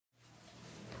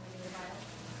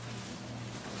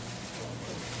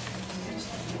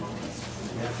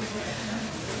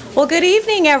Well, good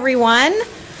evening, everyone.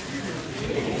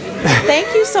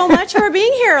 Thank you so much for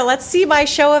being here. Let's see by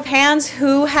show of hands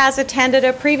who has attended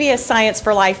a previous Science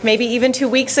for Life, maybe even 2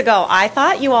 weeks ago. I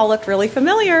thought you all looked really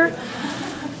familiar.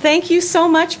 Thank you so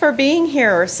much for being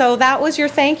here. So that was your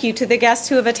thank you to the guests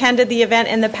who have attended the event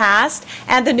in the past.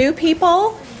 And the new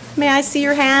people, may I see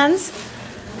your hands?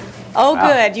 Oh,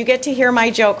 good. You get to hear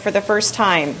my joke for the first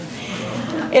time.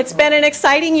 It's been an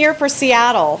exciting year for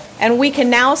Seattle, and we can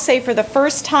now say for the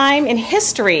first time in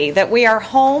history that we are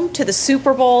home to the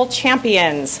Super Bowl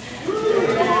champions.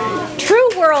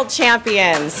 True world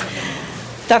champions.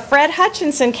 The Fred Hutch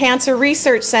Cancer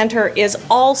Research Center is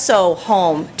also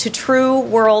home to true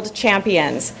world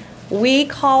champions. We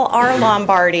call our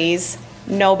Lombardis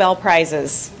Nobel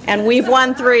Prizes, and we've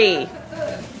won 3.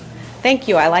 Thank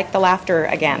you. I like the laughter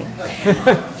again.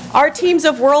 Our teams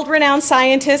of world-renowned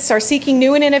scientists are seeking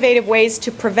new and innovative ways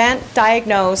to prevent,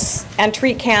 diagnose, and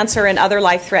treat cancer and other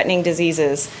life-threatening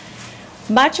diseases.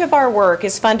 Much of our work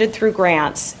is funded through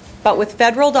grants, but with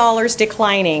federal dollars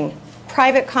declining,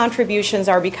 private contributions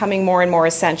are becoming more and more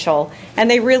essential, and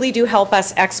they really do help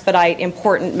us expedite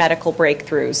important medical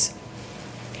breakthroughs.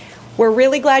 We're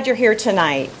really glad you're here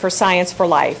tonight for Science for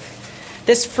Life.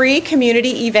 This free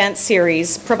community event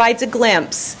series provides a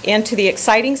glimpse into the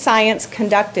exciting science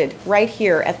conducted right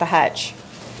here at the Hutch.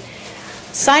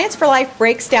 Science for Life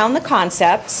breaks down the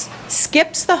concepts,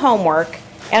 skips the homework,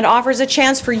 and offers a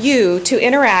chance for you to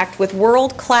interact with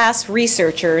world-class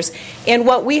researchers in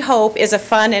what we hope is a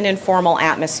fun and informal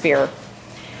atmosphere.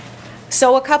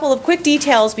 So a couple of quick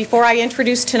details before I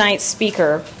introduce tonight's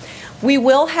speaker. We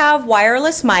will have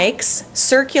wireless mics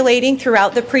circulating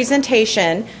throughout the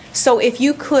presentation, so if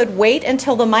you could wait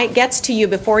until the mic gets to you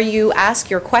before you ask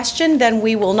your question, then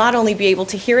we will not only be able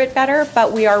to hear it better,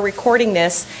 but we are recording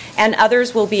this, and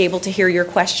others will be able to hear your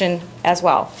question as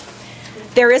well.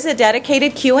 There is a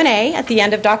dedicated Q&A at the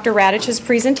end of Dr. Radich's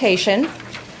presentation.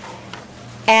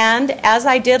 And as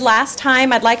I did last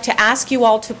time, I'd like to ask you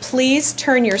all to please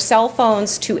turn your cell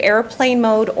phones to airplane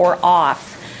mode or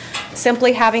off.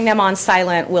 Simply having them on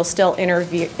silent will still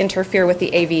interfere with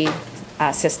the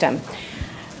AV system.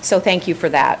 So thank you for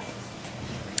that.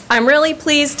 I'm really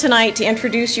pleased tonight to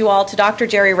introduce you all to Dr.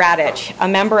 Jerry Radich, a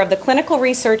member of the Clinical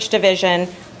Research Division,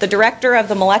 the director of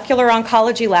the Molecular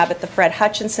Oncology Lab at the Fred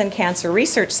Hutch Cancer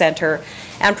Research Center,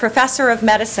 and professor of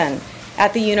medicine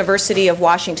at the University of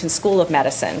Washington School of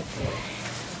Medicine.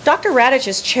 Dr. Radich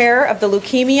is chair of the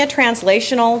Leukemia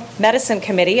Translational Medicine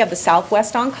Committee of the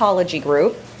Southwest Oncology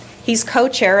Group. He's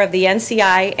co-chair of the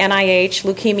NCI-NIH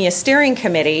Leukemia Steering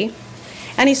Committee,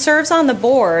 and he serves on the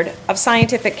board of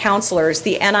scientific counselors,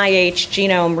 the NIH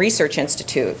Genome Research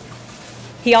Institute.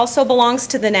 He also belongs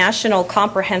to the National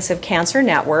Comprehensive Cancer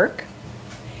Network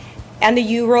and the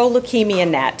Euroleukemia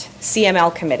Net,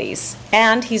 CML committees,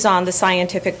 and he's on the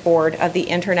scientific board of the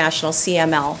International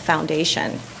CML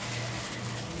Foundation.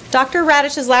 Dr.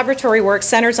 Radich's laboratory work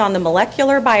centers on the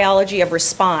molecular biology of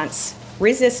response,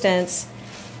 resistance,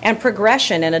 and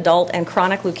progression in adult and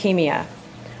chronic leukemia.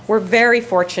 We're very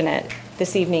fortunate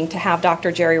this evening to have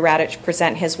Dr. Jerry Radich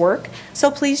present his work, so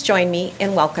please join me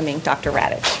in welcoming Dr.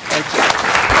 Radich. Thank you.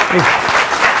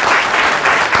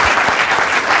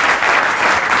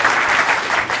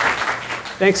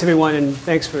 Thanks, everyone, and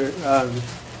thanks for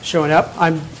showing up.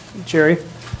 I'm Jerry.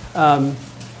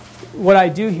 What I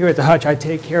do here at the Hutch, I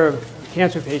take care of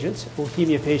cancer patients,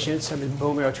 leukemia patients. I'm a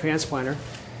bone marrow transplanter.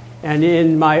 And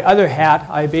in my other hat,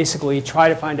 I basically try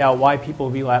to find out why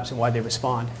people relapse and why they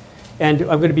respond. And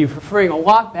I'm going to be referring a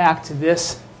lot back to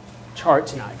this chart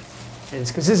tonight. And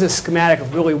it's because this is a schematic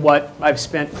of really what I've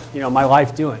spent my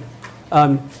life doing.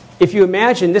 If you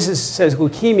imagine, says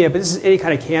leukemia, but this is any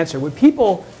kind of cancer. When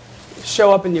people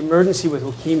show up in the emergency with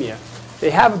leukemia, they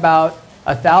have about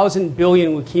 1,000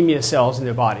 billion leukemia cells in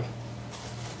their body.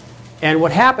 And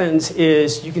what happens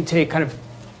is you can take kind of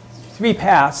 3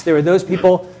 paths. There are those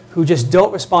people who just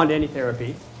don't respond to any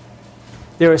therapy.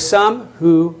 There are some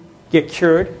who get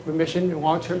cured, remission, and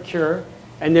long-term cure.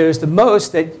 And there's the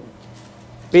most that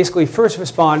basically first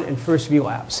respond and first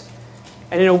relapse.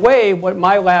 And in a way, what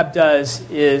my lab does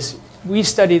is we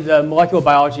study the molecular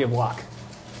biology of luck,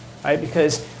 right?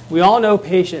 Because we all know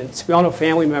patients, we all know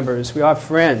family members, we all have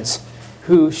friends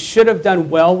who should have done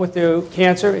well with their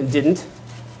cancer and didn't.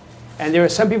 And there are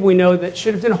some people we know that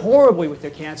should have done horribly with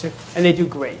their cancer and they do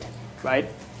great, right?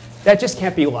 That just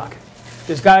can't be luck.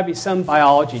 There's got to be some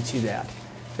biology to that.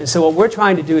 And so what we're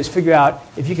trying to do is figure out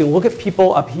if you can look at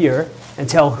people up here and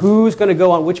tell who's going to go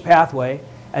on which pathway,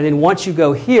 and then once you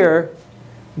go here,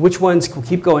 which ones will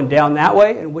keep going down that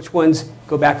way and which ones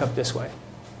go back up this way.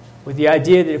 With the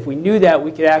idea that if we knew that,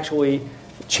 we could actually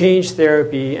change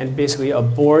therapy and basically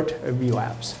abort a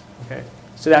relapse. Okay?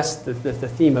 So that's the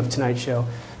theme of tonight's show.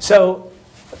 So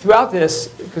throughout this,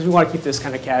 because we want to keep this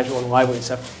kind of casual and lively and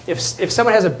stuff, if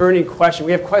someone has a burning question,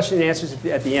 we have question and answers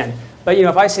at the end. But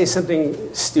if I say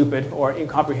something stupid or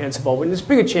incomprehensible, well, there's a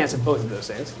pretty good chance of both of those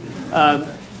things.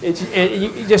 And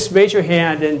you just raise your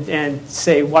hand and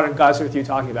say, what on God's earth are you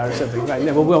talking about, or something, right? And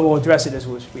then we'll address it as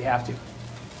we have to.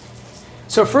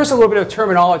 So first, a little bit of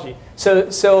terminology.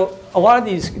 So a lot of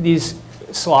these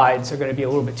slides are going to be a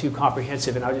little bit too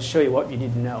comprehensive, and I'll just show you what you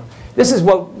need to know. This is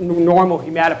what normal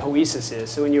hematopoiesis is.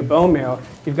 So in your bone marrow,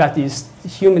 you've got these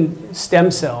human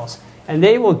stem cells, and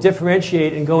they will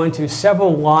differentiate and go into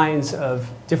several lines of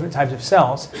different types of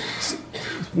cells.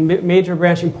 Major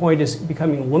branching point is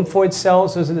becoming lymphoid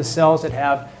cells. Those are the cells that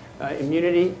have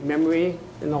immunity, memory,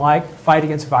 and the like, fight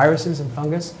against viruses and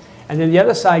fungus. And then the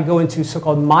other side go into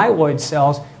so-called myeloid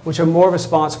cells, which are more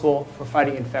responsible for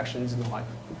fighting infections and the like,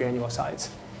 granulocytes.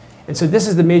 And so this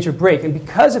is the major break. And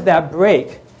because of that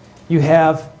break, you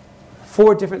have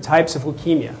 4 different types of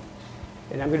leukemia.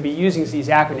 And I'm going to be using these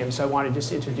acronyms, so I want to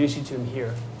just introduce you to them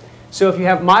here. So if you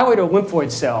have myeloid or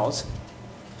lymphoid cells,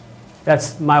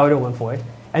 that's myeloid or lymphoid.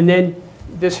 And then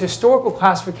there's historical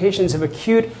classifications of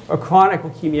acute or chronic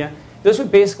leukemia. Those were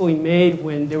basically made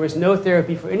when there was no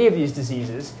therapy for any of these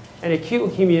diseases. And acute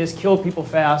leukemias killed people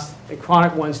fast, and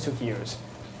chronic ones took years.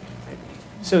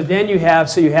 So then you have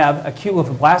acute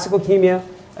lymphoblastic leukemia,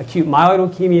 acute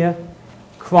myeloid leukemia,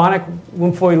 chronic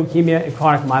lymphoid leukemia, and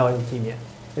chronic myeloid leukemia.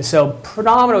 And so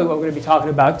predominantly what we're going to be talking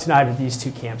about tonight are these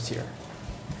 2 camps here.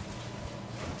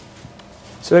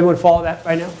 So everyone follow that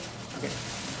right now? Okay.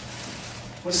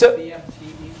 What is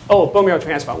BMT? Oh, bone marrow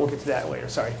transplant. We'll get to that later.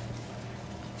 Sorry.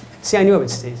 See, I knew I would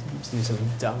do something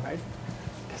dumb, right?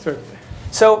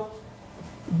 So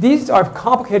these are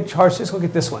complicated charts. Just look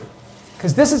at this one.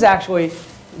 Because this is actually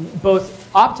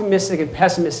both optimistic and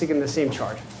pessimistic in the same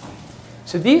chart.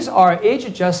 So these are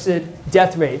age-adjusted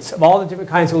death rates of all the different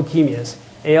kinds of leukemias,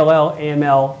 ALL,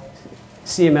 AML,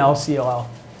 CML, CLL,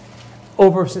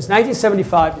 over since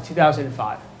 1975 to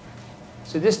 2005.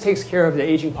 So this takes care of the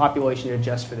aging population and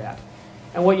adjusts for that.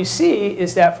 And what you see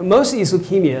is that for most of these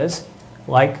leukemias,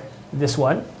 like this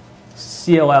one,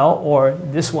 CLL, or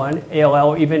this one, ALL,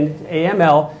 or even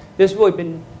AML, there's really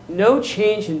been no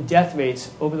change in death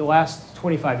rates over the last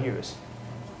 25 years.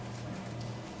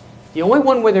 The only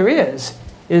one where there is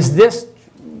this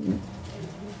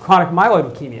chronic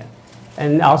myeloid leukemia.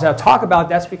 And as I'll talk about,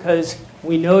 that's because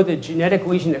we know the genetic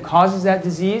lesion that causes that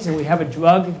disease, and we have a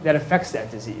drug that affects that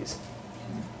disease.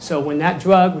 So when that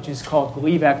drug, which is called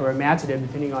Gleevec or imatinib,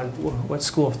 depending on what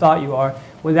school of thought you are,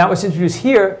 when that was introduced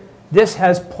here, this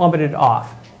has plummeted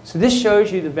off. So this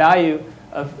shows you the value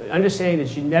of understanding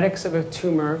the genetics of a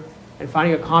tumor and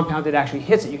finding a compound that actually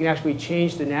hits it. You can actually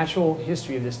change the natural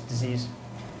history of this disease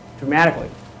dramatically.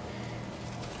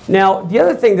 Now, the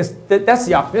other thing, that's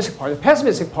the optimistic part. The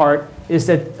pessimistic part is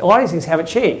that a lot of these things haven't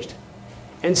changed.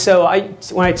 And so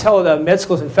when I tell the med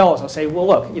schools and fellows, I'll say, well,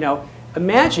 look,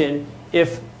 imagine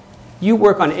if you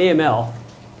work on AML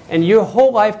and your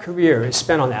whole life career is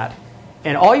spent on that,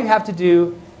 and all you have to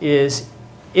do is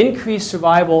increase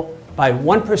survival by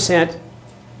 1%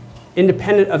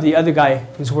 independent of the other guy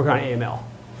who's working on AML.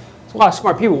 There's a lot of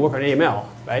smart people who work on AML,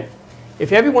 right?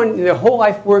 If everyone in their whole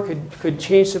life work could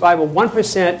change survival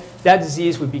 1%, that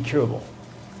disease would be curable,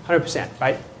 100%,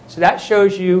 right? So that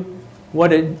shows you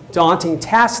what a daunting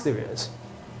task there is.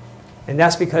 And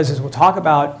that's because, as we'll talk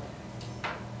about,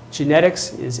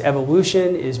 genetics is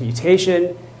evolution, is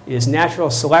mutation, is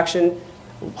natural selection.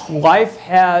 Life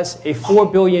has a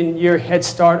 4 billion year head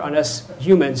start on us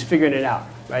humans figuring it out,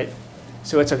 right?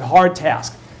 So it's a hard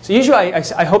task. So usually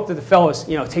I hope that the fellows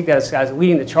take that as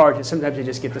leading the charge, and sometimes they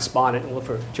just get despondent and look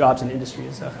for jobs in industry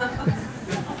and stuff.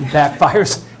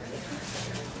 Backfires.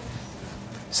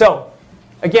 So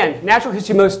again, natural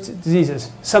history of most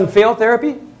diseases. Some fail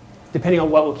therapy, depending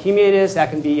on what leukemia it is. That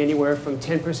can be anywhere from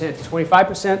 10% to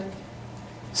 25%.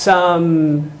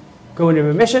 Some go into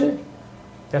remission.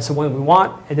 That's the one we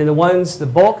want. And then the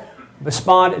bulk,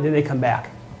 respond, and then they come back.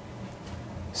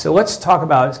 So let's talk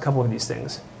about a couple of these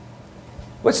things.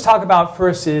 Let's talk about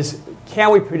first is,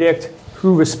 can we predict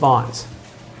who responds?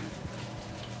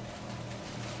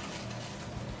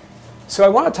 So I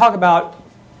want to talk about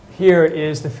here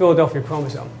is the Philadelphia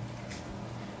chromosome.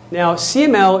 Now,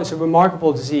 CML is a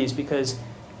remarkable disease because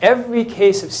every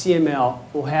case of CML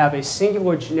will have a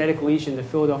singular genetic lesion in the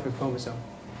Philadelphia chromosome.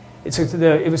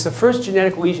 It was the first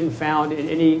genetic lesion found in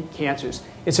any cancers.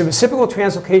 It's a reciprocal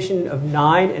translocation of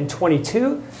 9 and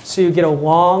 22, so you get a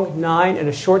long 9 and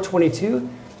a short 22.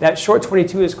 That short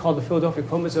 22 is called the Philadelphia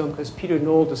chromosome because Peter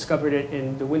Knoll discovered it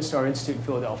in the Winstar Institute in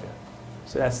Philadelphia.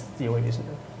 So that's the only reason.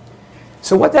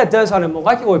 So what that does on a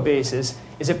molecular basis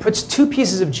is it puts two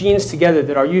pieces of genes together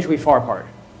that are usually far apart.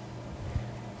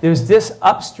 There's this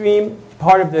upstream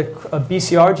part of the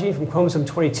BCR gene from chromosome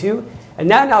 22,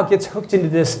 and that now gets hooked into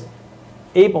this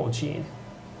ABL gene,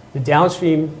 the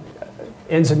downstream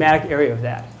enzymatic area of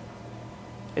that.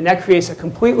 And that creates a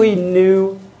completely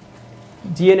new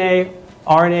DNA,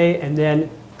 RNA, and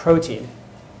then protein.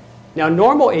 Now,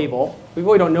 normal ABL, we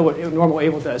really don't know what normal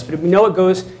ABL does, but we know it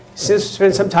goes,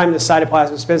 spends some time in the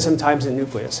cytoplasm, spends some time in the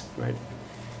nucleus, right?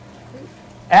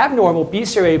 Abnormal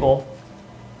BCR-ABL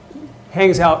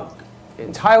hangs out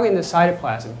entirely in the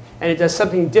cytoplasm, and it does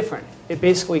something different. It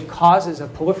basically causes a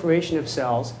proliferation of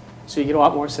cells, so you get a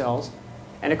lot more cells,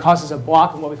 and it causes a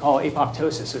block in what we call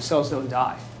apoptosis, so cells don't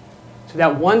die. So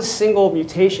that one single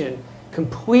mutation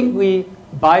completely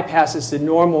bypasses the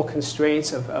normal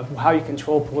constraints of how you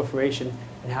control proliferation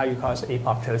and how you cause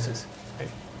apoptosis. Right?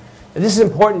 And this is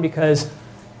important because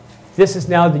this is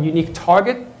now the unique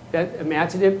target that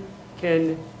imatinib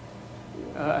can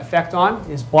affect on,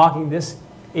 is blocking this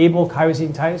ABL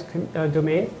tyrosine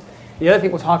domain. The other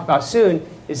thing we'll talk about soon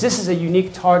is this is a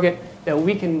unique target that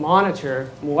we can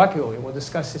monitor molecularly. We'll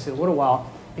discuss this in a little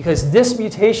while. Because this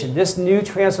mutation, this new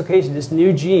translocation, this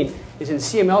new gene is in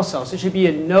CML cells. It should be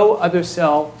in no other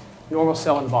cell, normal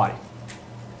cell in the body.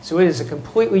 So it is a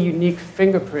completely unique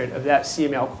fingerprint of that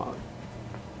CML clone.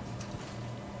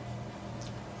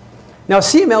 Now,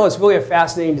 CML is really a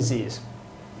fascinating disease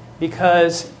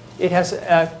because it has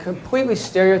a completely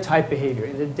stereotyped behavior.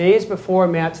 In the days before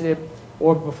imatinib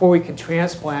or before we could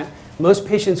transplant, most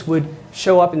patients would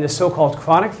show up in the so-called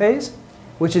chronic phase,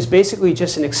 which is basically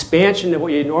just an expansion of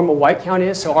what your normal white count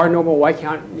is. So our normal white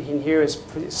count in here is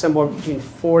somewhere between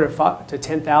 4,000 to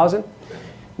 10,000.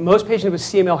 Most patients with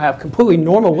CML have completely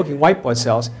normal looking white blood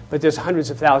cells, but there's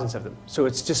hundreds of thousands of them. So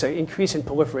it's just an increase in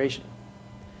proliferation.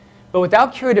 But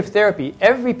without curative therapy,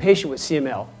 every patient with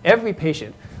CML, every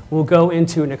patient will go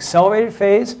into an accelerated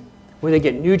phase where they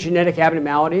get new genetic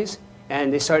abnormalities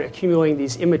and they start accumulating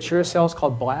these immature cells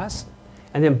called blasts.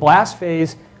 And then blast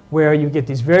phase, where you get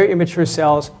these very immature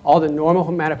cells, all the normal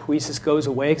hematopoiesis goes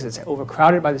away because it's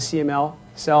overcrowded by the CML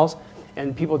cells,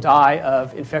 and people die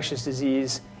of infectious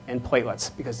disease and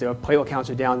platelets because their platelet counts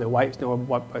are down, their normal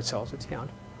white blood cells are down.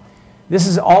 This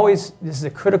is a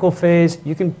critical phase.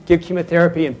 You can give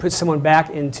chemotherapy and put someone back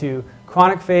into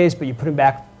chronic phase, but you put them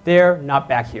back there, not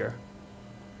back here.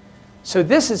 So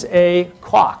this is a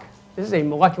clock. This is a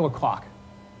molecular clock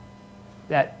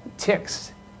that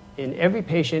ticks in every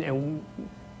patient, and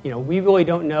we really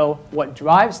don't know what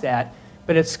drives that,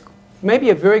 but it's maybe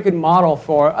a very good model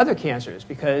for other cancers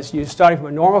because you're starting from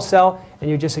a normal cell and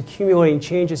you're just accumulating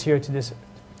changes here to this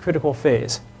critical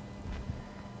phase.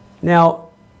 Now,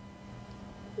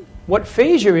 what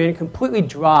phase you're in completely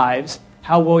drives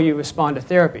how well you respond to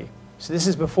therapy. So this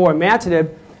is before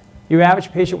imatinib. Your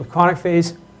average patient with chronic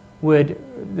phase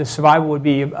the survival would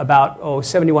be about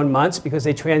 71 months because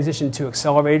they transition to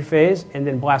accelerated phase, and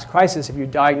then blast crisis. If you're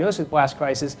diagnosed with blast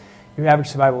crisis, your average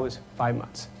survival is 5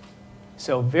 months.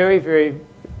 So very, very.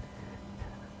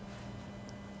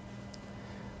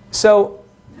 So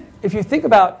if you think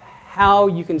about how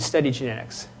you can study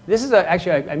genetics, this is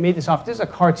actually I made this off. This is a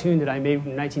cartoon that I made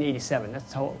in 1987.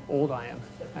 That's how old I am.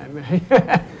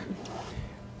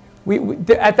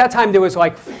 At that time, there was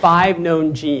like 5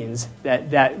 known genes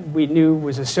that we knew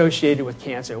was associated with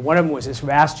cancer. One of them was this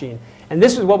RAS gene. And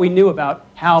this is what we knew about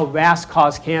how RAS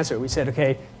caused cancer. We said,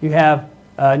 OK, you have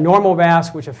normal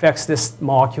RAS, which affects this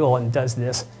molecule and does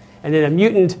this. And then a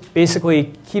mutant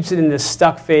basically keeps it in this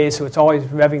stuck phase, so it's always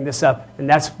revving this up. And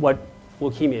that's what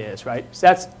leukemia is, right?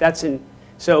 So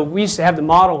so we used to have the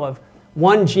model of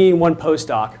one gene, one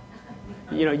postdoc.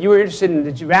 You were interested in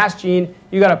the RAS gene,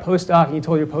 you got a postdoc, and you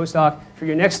told your postdoc, for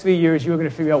your next 3 years, you were going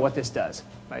to figure out what this does,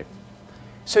 right?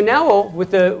 So now,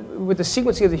 with the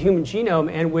sequencing of the human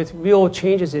genome and with real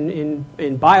changes in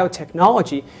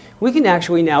biotechnology, we can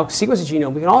actually now sequence the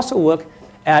genome. We can also look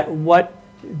at what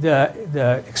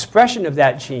the expression of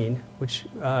that gene, which,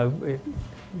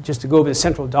 just to go over the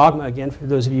central dogma again, for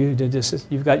those of you who did this,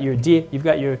 you've got your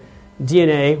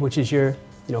DNA, which is your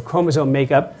chromosome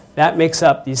makeup. That makes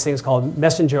up these things called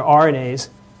messenger RNAs.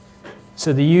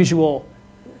 So the usual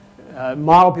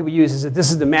model people use is that this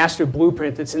is the master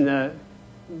blueprint that's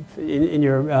in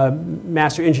your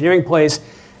master engineering place.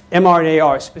 mRNA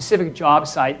are specific job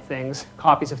site things,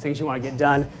 copies of things you want to get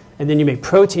done. And then you make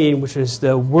protein, which is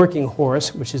the working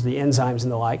horse, which is the enzymes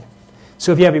and the like.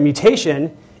 So if you have a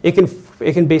mutation, it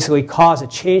can basically cause a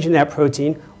change in that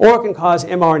protein, or it can cause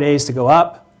mRNAs to go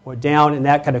up or down, and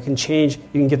that kind of can change.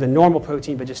 You can get the normal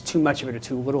protein, but just too much of it or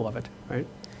too little of it, right?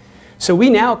 So we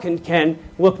now can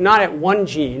look not at one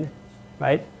gene,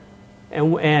 right,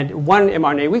 and one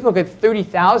mRNA. We can look at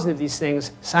 30,000 of these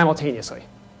things simultaneously,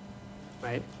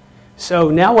 right? So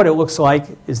now what it looks like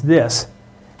is this,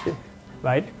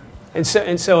 right? And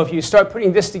so if you start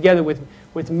putting this together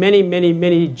with many, many,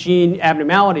 many gene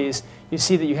abnormalities, you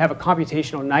see that you have a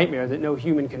computational nightmare that no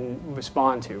human can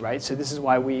respond to, right? So this is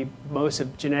why most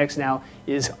of genetics now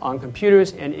is on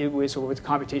computers, and it was with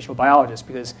computational biologists,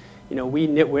 because we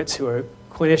nitwits who are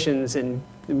clinicians and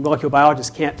molecular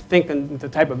biologists can't think in the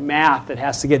type of math that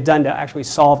has to get done to actually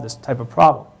solve this type of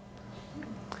problem.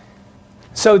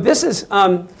 So this is,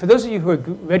 for those of you who are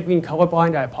red-green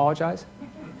colorblind, I apologize.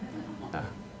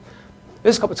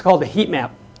 This is what's called the heat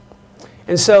map.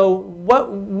 And so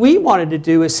what we wanted to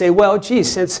do is say, well,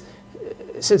 geez,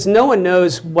 since no one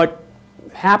knows what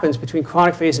happens between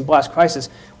chronic phase and blast crisis,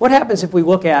 what happens if we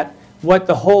look at what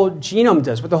the whole genome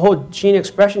does, what the whole gene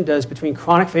expression does between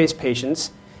chronic phase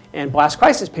patients and blast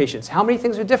crisis patients? How many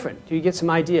things are different? Do you get some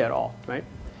idea at all, right?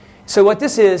 So what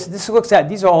this looks at,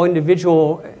 these are all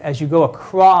individual, as you go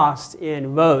across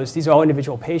in rows, these are all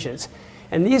individual patients.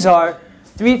 And these are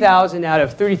 3,000 out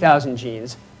of 30,000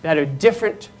 genes that are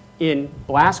different in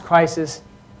blast crisis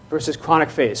versus chronic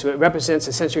phase. So it represents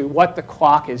essentially what the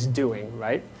clock is doing,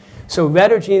 right? So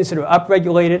red are genes that are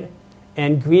upregulated,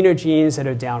 and green are genes that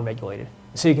are downregulated.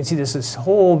 So you can see there's this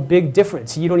whole big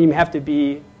difference. You don't even have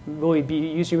to really be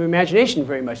using your imagination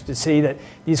very much to see that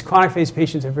these chronic phase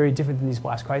patients are very different than these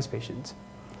blast crisis patients.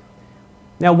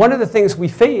 Now, one of the things we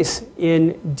face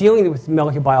in dealing with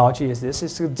molecular biology is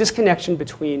the disconnection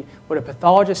between what a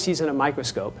pathologist sees on a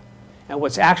microscope and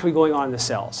what's actually going on in the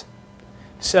cells.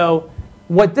 So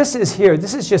what this is here,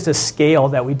 this is just a scale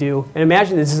that we do. And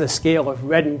imagine this is a scale of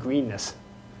red and greenness.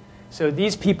 So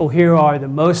these people here are the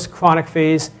most chronic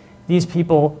phase. These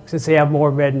people, since they have more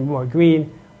red and more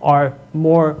green, are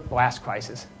more blast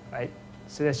crisis, right?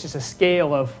 So that's just a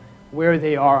scale of where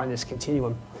they are on this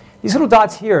continuum. These little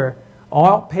dots here are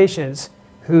all patients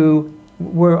who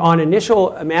were on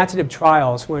initial imatinib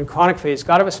trials, were in chronic phase,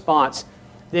 got a response,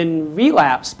 then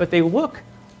relapsed, but they look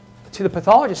to the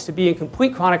pathologist to be in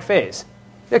complete chronic phase.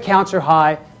 Their counts are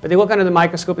high, but they look under the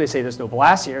microscope and they say there's no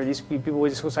blast here. These people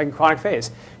just look like in chronic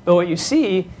phase. But what you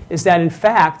see is that, in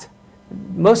fact,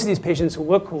 most of these patients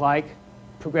look like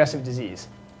progressive disease.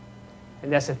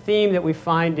 And that's a theme that we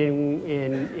find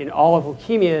in all of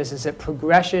leukemias, is that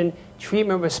progression,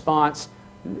 treatment response,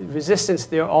 resistance,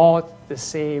 they're all the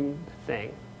same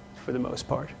thing for the most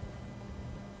part.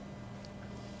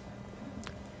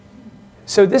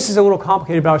 So this is a little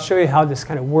complicated, but I'll show you how this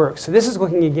kind of works. So this is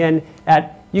looking again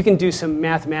at, you can do some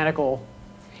mathematical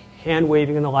hand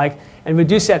waving and the like, and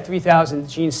reduce that 3,000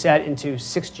 gene set into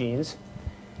 6 genes.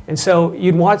 And so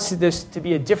you'd want this to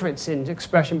be a difference in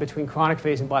expression between chronic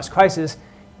phase and blast crisis.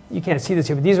 You can't see this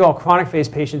here, but these are all chronic phase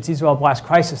patients. These are all blast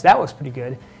crisis. That looks pretty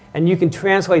good. And you can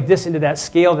translate this into that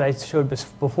scale that I showed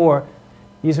before.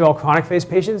 These are all chronic phase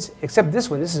patients, except this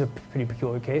one. This is a pretty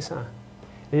peculiar case, huh?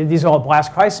 And these are all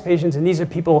blast crisis patients, and these are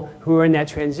people who are in that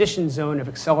transition zone of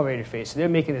accelerated phase. So they're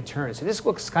making a turn. So this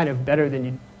looks kind of better than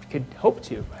you could hope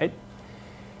to, right?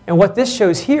 And what this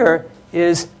shows here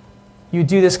is you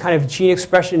do this kind of gene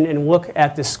expression and look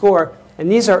at the score.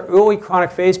 And these are early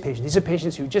chronic phase patients. These are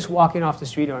patients who just walking off the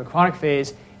street are in chronic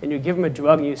phase, and you give them a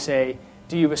drug and you say,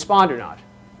 do you respond or not?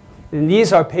 And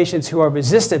these are patients who are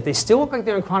resistant. They still look like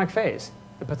they're in chronic phase.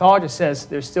 The pathologist says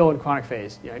they're still in chronic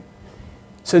phase. Right?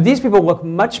 So these people look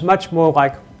much, much more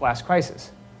like blast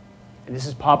crisis. And this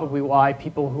is probably why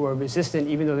people who are resistant,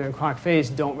 even though they're in chronic phase,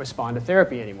 don't respond to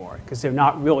therapy anymore, because they're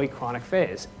not really chronic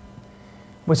phase.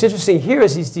 What's interesting here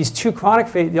is these two chronic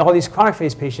phase, all these chronic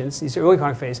phase patients, these early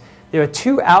chronic phase, there are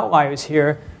 2 outliers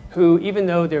here who, even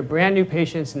though they're brand new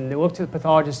patients and they look to the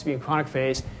pathologist to be in chronic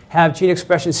phase, have gene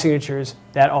expression signatures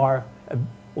that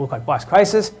look like blast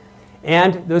crisis.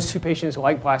 And those 2 patients,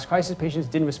 like blast crisis patients,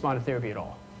 didn't respond to therapy at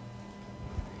all.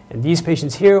 And these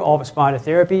patients here all respond to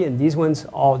therapy, and these ones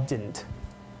all didn't.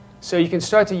 So you can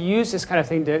start to use this kind of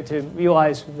thing to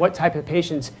realize what type of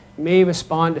patients may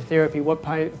respond to therapy, what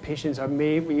patients are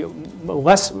maybe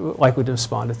less likely to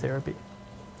respond to therapy.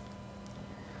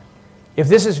 If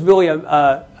this is really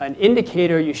an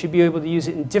indicator, you should be able to use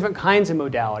it in different kinds of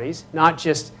modalities, not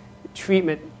just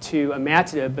treatment to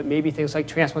imatinib, but maybe things like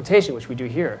transplantation, which we do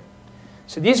here.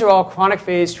 So these are all chronic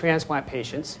phase transplant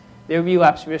patients. Their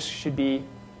relapse risk should be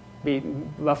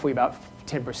roughly about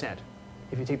 10%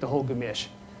 if you take the whole gamish.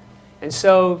 And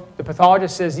so the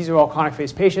pathologist says these are all chronic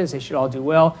phase patients. They should all do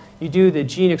well. You do the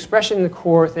gene expression in the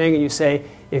core thing, and you say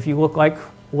if you look like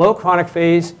low chronic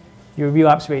phase, your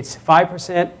relapse rate's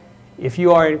 5%. If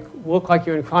you look like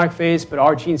you're in chronic phase, but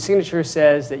our gene signature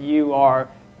says that you are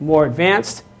more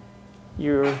advanced,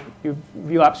 your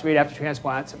relapse rate after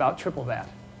transplant is about triple that.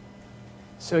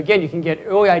 So again, you can get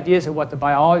early ideas of what the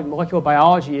molecular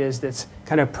biology is that's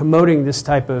kind of promoting this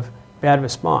type of bad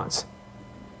response.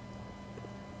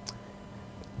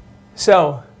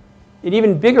 So an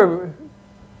even bigger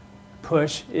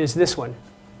push is this one.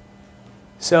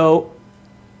 So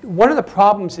one of the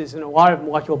problems is in a lot of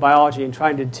molecular biology and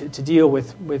trying to deal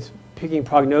with picking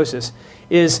prognosis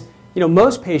is,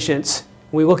 most patients,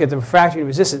 when we look at the refractory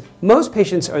resistance, most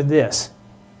patients are this.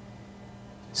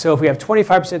 So if we have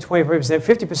 25%, 25%,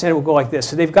 50% will go like this.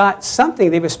 So they've got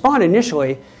something, they respond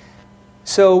initially.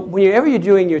 So whenever you're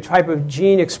doing your type of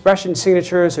gene expression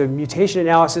signatures or mutation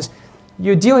analysis,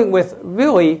 you're dealing with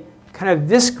really kind of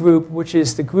this group, which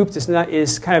is the group that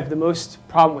is kind of the most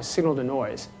problem with signal to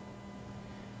noise.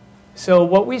 So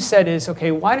what we said is,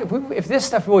 okay, if this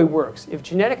stuff really works, if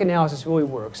genetic analysis really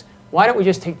works, why don't we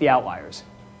just take the outliers?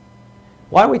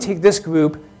 Why don't we take this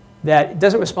group that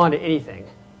doesn't respond to anything,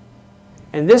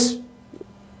 and this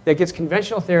that gets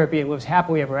conventional therapy and lives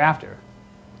happily ever after,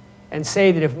 and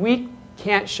say that if we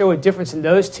can't show a difference in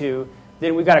those two,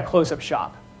 then we've got to close up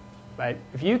shop, right?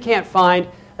 If you can't find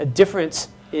a difference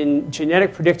in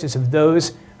genetic predictors of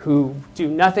those who do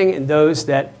nothing and those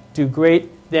that do great,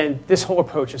 then this whole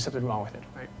approach is something wrong with it,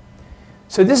 right?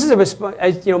 So this is a response.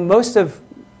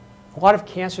 A lot of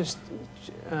cancer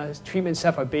treatment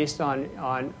stuff are based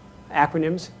on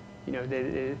acronyms.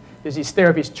 There's these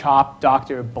therapies: CHOP,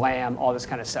 doctor, BLAM, all this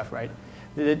kind of stuff, right?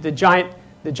 The giant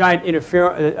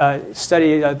interferon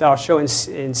study that I'll show in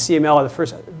CML, the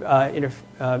first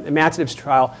imatinib's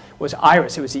trial, was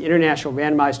IRIS. It was the international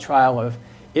randomized trial of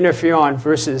interferon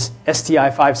versus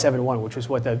STI-571, which was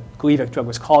what the Gleevec drug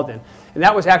was called then. And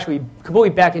that was actually completely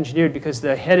back-engineered because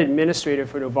the head administrator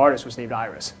for Novartis was named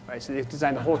Iris, right? So they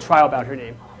designed the whole trial about her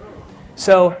name.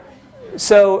 So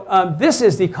this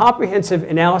is the comprehensive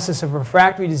analysis of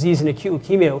refractory disease and acute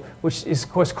leukemia, which is, of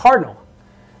course, cardinal.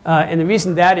 And the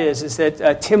reason that is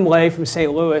that Tim Lay from St.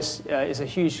 Louis is a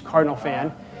huge Cardinal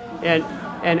fan.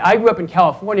 And I grew up in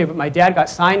California, but my dad got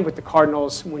signed with the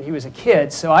Cardinals when he was a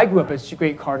kid, so I grew up as a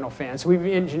great Cardinal fan. So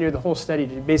we engineered the whole study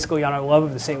basically on our love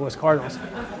of the St. Louis Cardinals.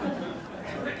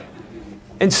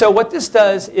 And so what this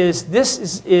does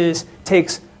is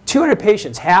takes 200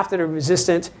 patients, half that are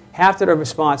resistant, half that are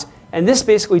response, and this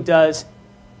basically does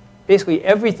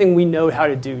everything we know how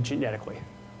to do genetically.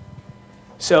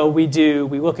 So we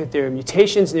look at their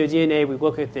mutations in their DNA, we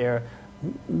look at their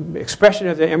expression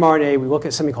of the mRNA, we look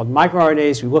at something called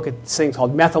microRNAs, we look at something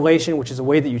called methylation, which is a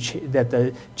way that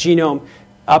the genome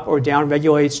up or down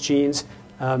regulates genes.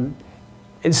 And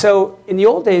so in the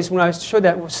old days, when I showed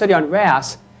that study on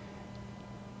RAS,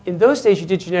 in those days you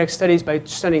did genetic studies by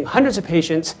studying hundreds of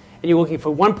patients and you're looking for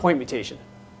 1 point mutation.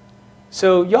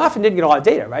 So you often didn't get a lot of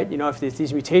data, right? If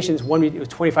these mutations, one was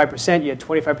 25%, you had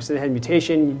 25% that had a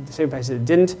mutation, 75% that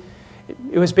didn't.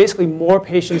 It was basically more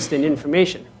patients than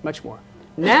information, much more.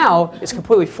 Now it's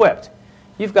completely flipped.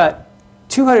 You've got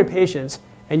 200 patients,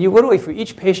 and you literally, for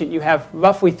each patient, you have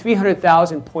roughly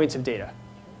 300,000 points of data.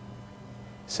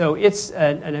 So it's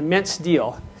an immense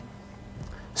deal.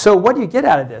 So what do you get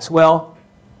out of this? Well,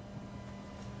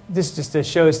 this just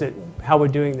shows that how we're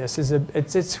doing this is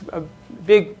it's a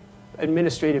big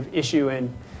administrative issue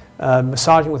and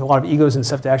massaging with a lot of egos and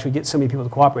stuff to actually get so many people to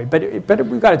cooperate. But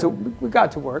we've got it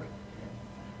to work.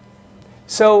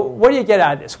 So what do you get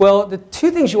out of this? Well, the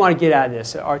two things you want to get out of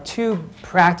this are two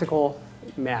practical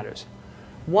matters.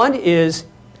 One is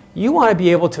you want to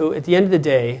be able to, at the end of the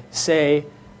day, say,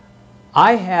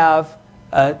 I have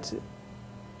a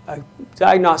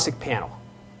diagnostic panel.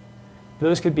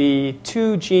 Those could be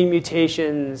 2 gene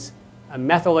mutations, a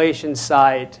methylation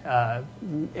site,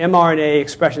 mRNA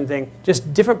expression thing,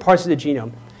 just different parts of the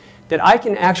genome that I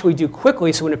can actually do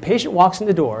quickly. So when a patient walks in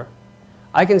the door,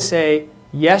 I can say,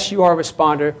 yes, you are a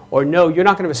responder, or no, you're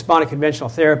not going to respond to conventional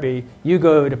therapy. You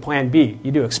go to plan B.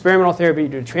 You do experimental therapy, you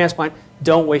do a transplant.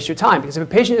 Don't waste your time. Because if a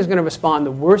patient is going to respond,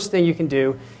 the worst thing you can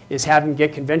do is have them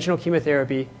get conventional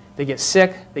chemotherapy. They get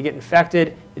sick, they get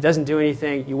infected, it doesn't do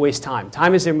anything, you waste time.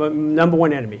 Time is their number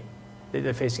one enemy that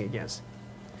they're facing against.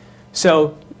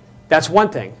 So that's one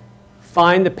thing.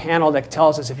 Find the panel that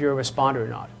tells us if you're a responder or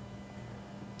not.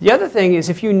 The other thing is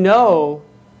if you know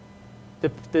the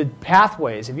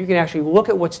pathways, if you can actually look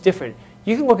at what's different,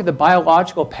 you can look at the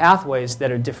biological pathways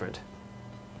that are different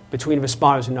between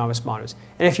responders and non-responders.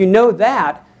 And if you know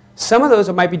that, some of those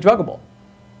might be druggable.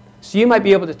 So you might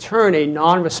be able to turn a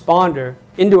non-responder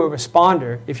into a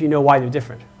responder if you know why they're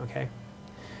different. Okay?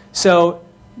 So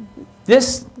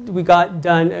this we got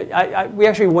done. We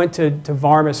actually went to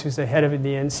Varmus, who's the head of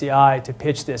the NCI, to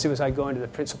pitch this. It was like going to the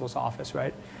principal's office,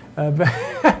 right?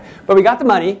 But we got the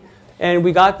money, and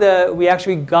we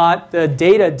actually got the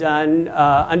data done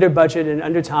under budget and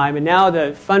under time. And now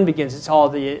the fun begins. It's all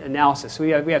the analysis. So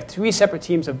we have 3 separate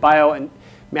teams of bio and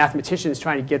mathematicians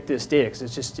trying to get this data,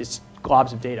 because it's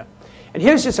globs of data. And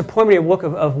here's just a preliminary look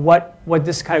of what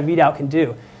this kind of readout can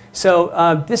do.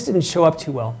 So this didn't show up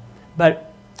too well, but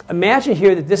imagine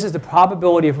here that this is the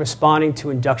probability of responding to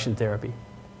induction therapy.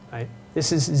 Right?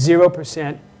 This is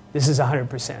 0%. This is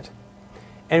 100%.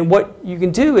 And what you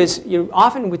can do is,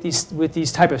 often with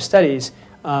these type of studies,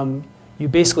 you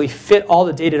basically fit all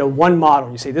the data to one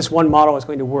model. You say this one model is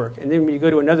going to work, and then when you go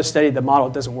to another study, the model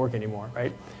doesn't work anymore,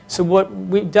 right? So what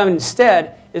we've done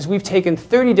instead is we've taken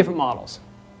 30 different models,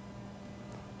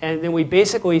 and then we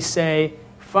basically say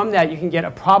from that you can get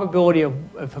a probability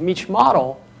from each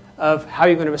model of how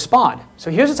you're going to respond.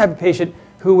 So here's the type of patient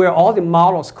where all the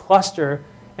models cluster,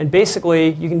 and basically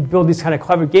you can build these kind of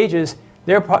clever gauges.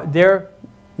 Their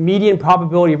median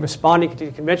probability of responding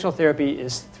to conventional therapy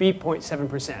is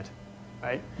 3.7%,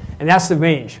 right? And that's the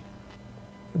range,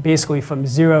 basically from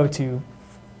 0 to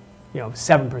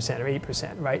 7% or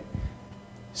 8%, right?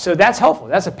 So that's helpful.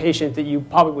 That's a patient that you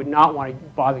probably would not want to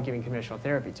bother giving conventional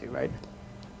therapy to, right?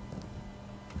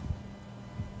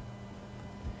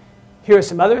 Here are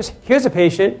some others. Here's a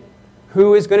patient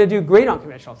who is going to do great on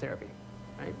conventional therapy,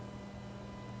 right?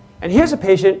 And here's a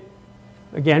patient,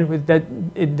 again, that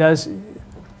it does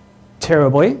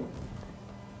terribly.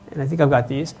 And I think I've got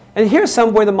these. And here's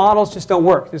some where the models just don't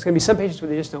work. There's going to be some patients where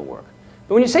they just don't work.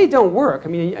 But when you say don't work, I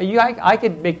mean, I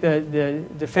could make the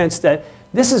defense that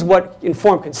this is what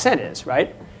informed consent is,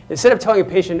 right? Instead of telling a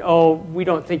patient, oh, we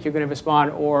don't think you're going to respond,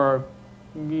 or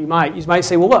you might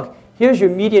say, well, look, here's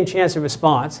your median chance of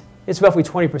response. It's roughly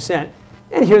 20%,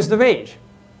 and here's the range,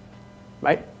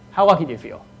 right? How lucky do you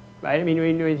feel, right? I mean,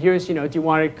 here's, do you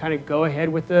want to kind of go ahead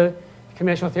with the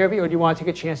conventional therapy, or do you want to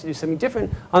take a chance to do something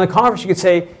different? On the converse, you could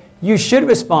say, you should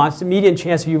respond. The median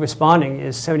chance of you responding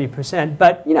is 70%,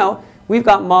 but, we've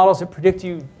got models that predict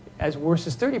you as worse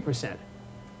as 30%.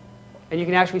 And you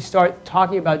can actually start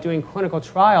talking about doing clinical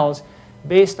trials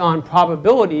based on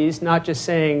probabilities, not just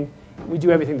saying we do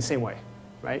everything the same way,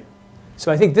 right? So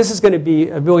I think this is going to be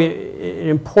an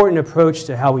important approach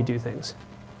to how we do things.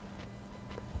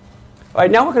 All right,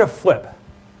 now we're going to flip.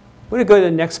 We're going to go to the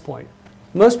next point.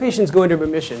 Most patients go into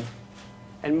remission,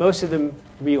 and most of them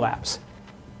relapse.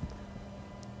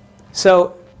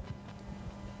 So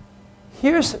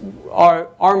here's our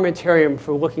armamentarium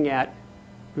for looking at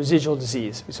residual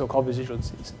disease, so-called residual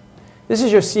disease. This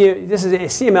is a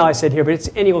CML I said here, but it's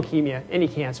any leukemia, any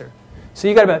cancer. So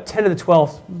you got about 10 to the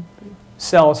 12th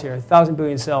cells here, 1,000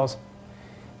 billion cells.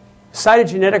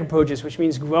 Cytogenetic approaches, which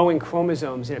means growing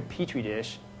chromosomes in a petri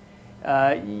dish,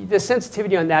 the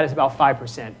sensitivity on that is about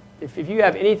 5%. If you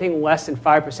have anything less than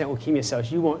 5% leukemia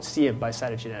cells, you won't see it by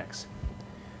cytogenetics.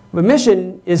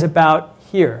 Remission is about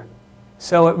here.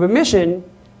 So at remission,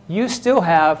 you still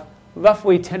have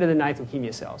roughly 10 to the 9th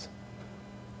leukemia cells.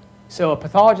 So a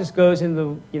pathologist goes in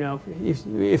the,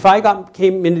 if I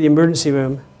came into the emergency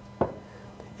room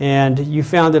and you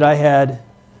found that I had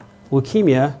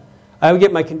leukemia, I would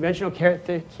get my conventional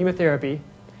chemotherapy,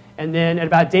 and then at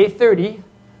about day 30,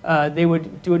 they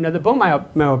would do another bone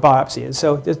marrow biopsy. And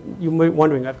so you might be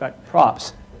wondering, I've got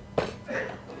props.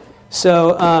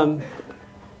 So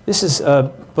this is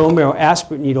a bone marrow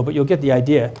aspirate needle, but you'll get the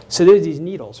idea. So there's these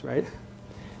needles, right?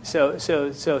 So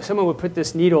someone would put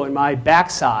this needle in my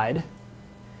backside,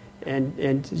 and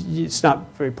it's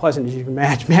not very pleasant, as you can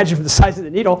imagine from the size of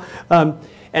the needle,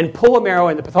 and pull a marrow,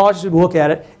 and the pathologist would look at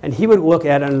it, and he would look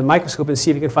at it under the microscope and see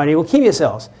if he could find any leukemia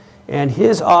cells. And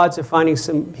his odds of finding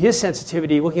his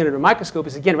sensitivity looking under a microscope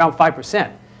is, again, around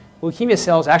 5%. Leukemia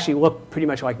cells actually look pretty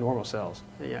much like normal cells,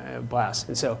 blasts,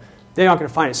 and so they're not going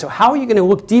to find it. So how are you going to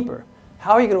look deeper?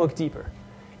 How are you going to look deeper?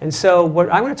 And so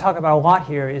what I'm going to talk about a lot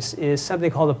here is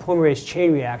something called the polymerase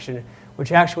chain reaction,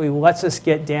 which actually lets us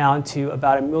get down to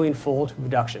about a million-fold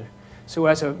reduction. So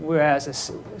whereas a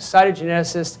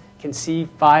cytogeneticist can see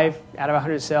 5 out of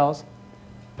 100 cells,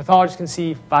 pathologists can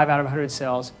see 5 out of 100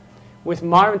 cells, with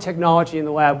modern technology in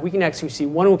the lab, we can actually see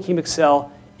one leukemic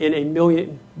cell in a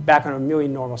million, back on a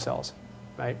million normal cells,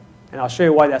 right? And I'll show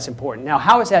you why that's important. Now,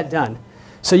 how is that done?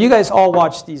 So you guys all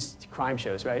watch these crime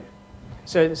shows, right?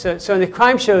 So in the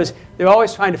crime shows, they're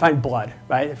always trying to find blood,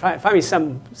 right? Find me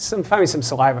some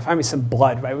saliva, find me some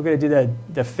blood, right? We're going to do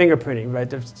the fingerprinting, right,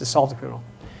 to solve the criminal.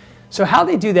 So how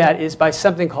they do that is by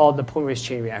something called the polymerase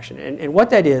chain reaction. And what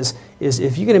that is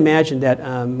if you can imagine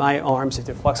that my arms, if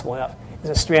they're flexible enough, is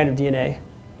a strand of DNA.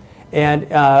 And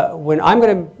when I'm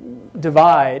going to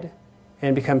divide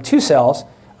and become 2 cells,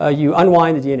 you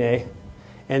unwind the DNA,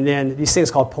 and then these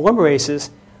things called polymerases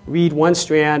read one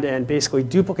strand and basically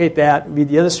duplicate that, read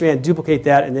the other strand, duplicate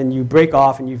that, and then you break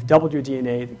off and you've doubled your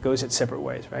DNA that goes its separate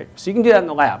ways, right? So you can do that in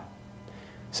the lab.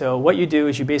 So what you do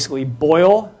is you basically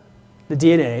boil the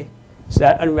DNA, so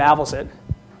that unravels it,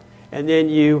 and then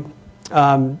you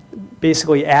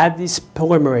basically add these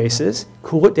polymerases,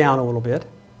 cool it down a little bit,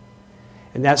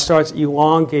 and that starts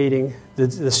elongating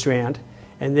the strand,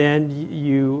 and then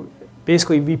you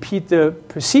basically repeat the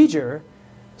procedure.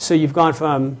 So you've gone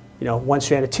from 1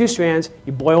 strand to 2 strands,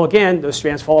 you boil again, those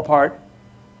strands fall apart,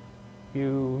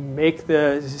 you make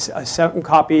a second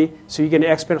copy, so you get an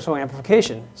exponential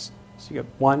amplification. So you get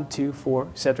 1, 2, 4,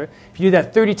 etc. If you do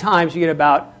that 30 times, you get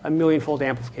about a millionfold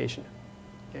amplification.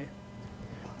 Okay?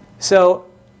 So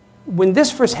when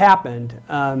this first happened,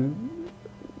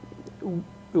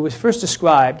 it was first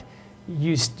described,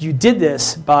 you did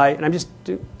this by, and I'm just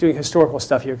doing historical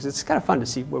stuff here because it's kind of fun to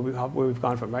see where we've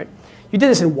gone from, right? You did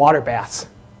this in water baths,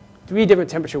 3 different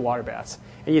temperature water baths,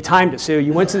 and you timed it. So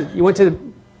you went to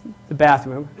the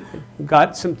bathroom,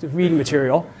 got some reading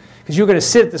material, because you were going to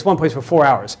sit at this one place for 4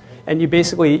 hours. And you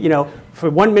basically, for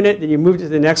 1 minute, then you moved it to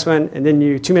the next one, and then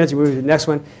 2 minutes, you moved it to the next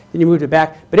one, then you moved it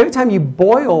back. But every time you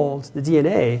boiled the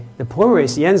DNA, the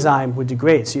polymerase, the enzyme, would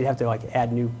degrade. So you'd have to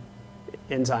add new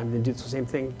enzyme and then do the same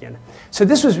thing again. So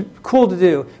this was cool to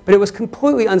do, but it was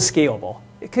completely unscalable.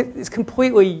 It's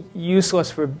completely useless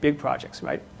for big projects,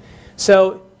 right?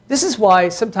 So this is why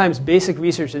sometimes basic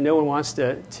research that no one wants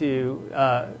to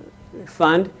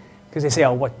fund, because they say,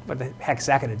 oh, what the heck is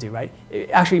that going to do, right? It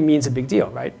actually means a big deal,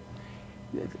 right?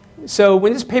 So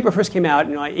when this paper first came out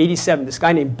in 1987, this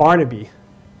guy named Barnaby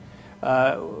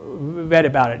read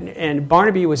about it. And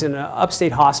Barnaby was in an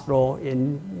upstate hospital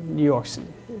in New York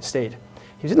State.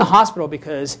 He was in the hospital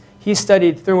because he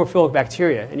studied thermophilic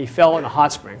bacteria, and he fell in a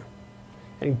hot spring,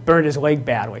 and he burned his leg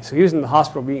badly. So he was in the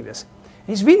hospital reading this. And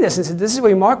he's reading this and said, this is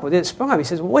really remarkable. Then it sprung on him. He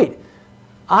says, well, wait,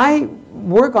 I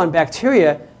work on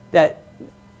bacteria that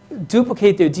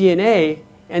duplicate their DNA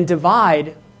and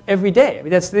divide every day. I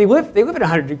mean, they live at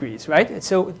 100 degrees, right? And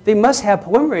so they must have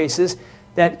polymerases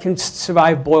that can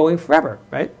survive boiling forever,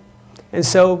 right? And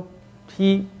so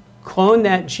he cloned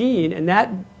that gene, and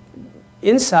that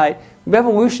insight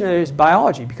revolutionized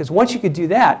biology, because once you could do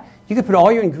that, you could put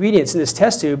all your ingredients in this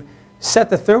test tube, set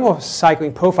the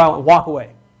thermocycling profile, and walk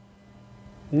away.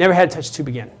 Never had to touch the tube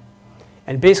again.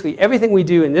 And basically everything we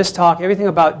do in this talk, everything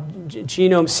about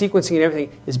genome sequencing and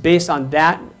everything is based on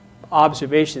that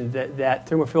observation that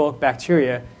thermophilic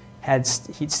bacteria had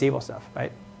heat-stable stuff,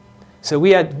 right? So I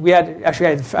had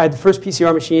the first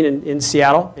PCR machine in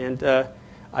Seattle, and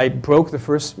I broke the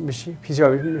first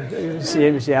PCR machine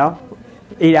in Seattle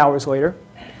 8 hours later.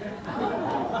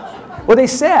 Well, they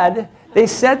said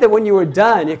that when you were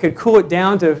done, it could cool it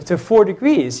down to 4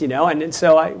 degrees, and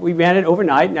so we ran it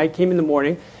overnight, and I came in the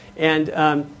morning, and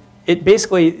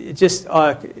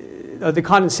the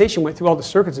condensation went through all the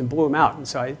circuits and blew them out. And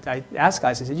so I asked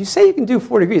guys, I said, you say you can do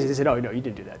 4 degrees? They said, oh, no, you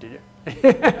didn't do that, did you?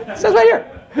 It says right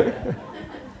here.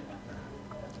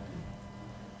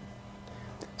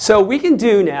 So we can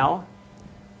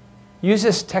use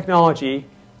this technology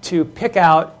to pick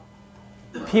out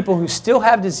people who still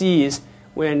have disease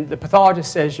when the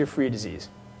pathologist says you're free of disease.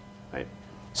 Right?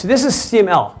 So this is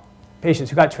CML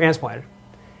patients who got transplanted.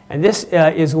 And this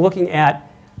is looking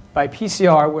at, by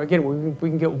PCR, where again, we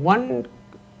can get 1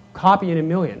 copy in a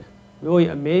million. Really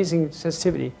amazing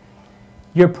sensitivity.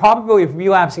 Your probability of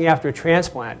relapsing after a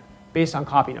transplant based on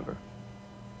copy number.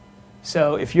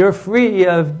 So if you're free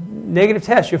of negative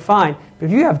tests, you're fine. But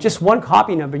if you have just 1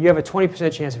 copy number, you have a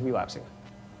 20% chance of relapsing.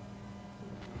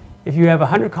 If you have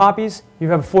 100 copies, you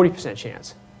have a 40%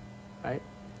 chance. Right?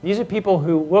 These are people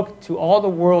who look to all the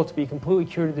world to be completely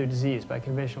cured of their disease by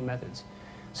conventional methods.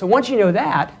 So once you know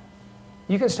that,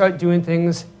 you can start doing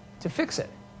things to fix it.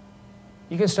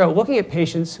 You can start looking at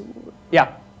patients.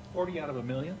 Yeah? 40 out of a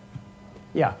million?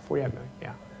 Yeah, 40 out of a million,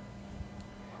 yeah.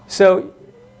 So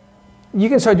you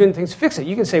can start doing things to fix it.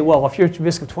 You can say, well, if you're at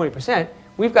risk of 20%,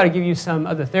 we've got to give you some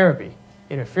other therapy.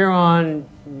 Interferon,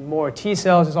 more T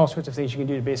cells, there's all sorts of things you can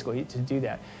do to do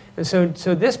that. And so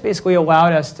this basically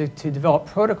allowed us to develop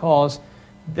protocols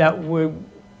that where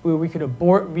we could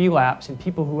abort relapse in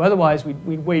people who otherwise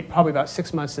we'd wait probably about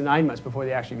 6 months to 9 months before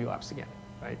they actually relapsed again,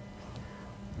 right?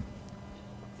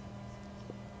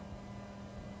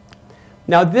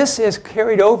 Now this is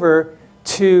carried over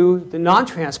to the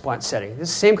non-transplant setting. This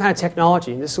is the same kind of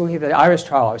technology, and this is looking at the IRIS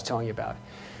trial I was telling you about.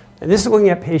 And this is looking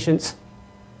at patients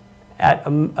at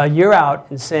a year out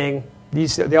and saying,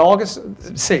 they all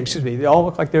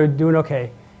look like they're doing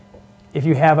okay. if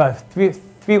you have a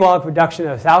 3-log reduction,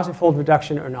 a 1,000-fold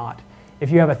reduction or not. If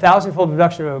you have a 1,000-fold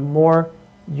reduction or more,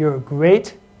 you're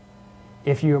great.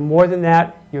 If you're more than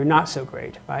that, you're not so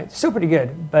great, right? Still pretty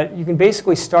good, but you can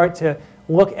basically start to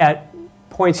look at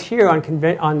points here on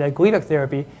the Gleevec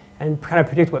therapy and kind of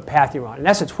predict what path you're on. And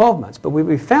that's at 12 months. But what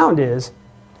we found is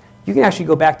you can actually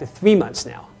go back to 3 months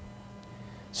now.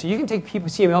 So you can take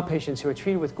CML patients who are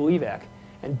treated with Gleevec,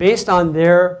 and based on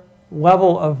their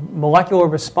level of molecular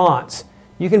response,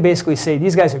 you can basically say,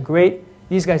 these guys are great,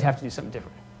 these guys have to do something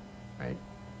different, right?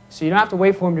 So you don't have to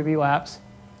wait for them to relapse.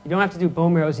 You don't have to do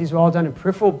bone marrows. These are all done in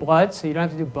peripheral blood, so you don't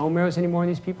have to do bone marrows anymore in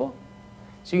these people.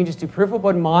 So you can just do peripheral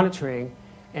blood monitoring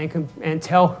and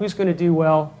tell who's going to do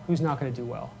well, who's not going to do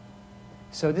well.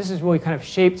 So this has really kind of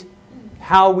shaped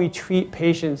how we treat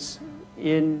patients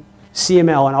in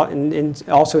CML and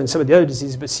also in some of the other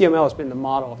diseases, but CML has been the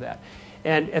model of that.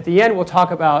 And at the end, we'll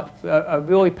talk about a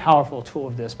really powerful tool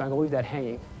of this, but I'm going to leave that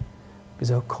hanging.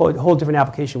 There's a whole different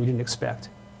application we didn't expect.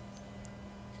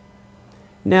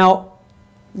 Now,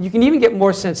 you can even get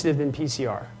more sensitive than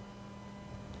PCR.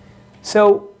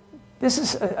 So this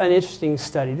is an interesting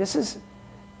study. This is,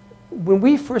 when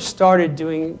we first started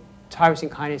doing tyrosine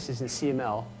kinases in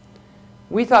CML,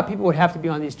 we thought people would have to be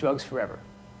on these drugs forever.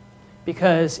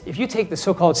 Because if you take the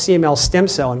so-called CML stem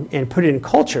cell and put it in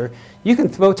culture, you can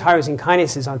throw tyrosine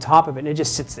kinases on top of it, and it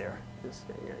just sits there. It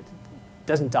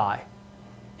doesn't die.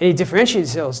 Any differentiated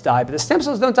cells die, but the stem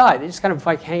cells don't die. They just kind of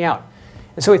like hang out.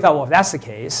 And so we thought, well, if that's the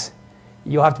case,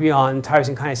 you'll have to be on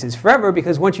tyrosine kinases forever,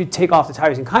 because once you take off the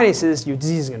tyrosine kinases, your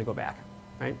disease is going to go back,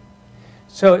 right?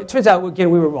 So it turns out,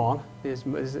 again, we were wrong.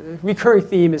 The recurring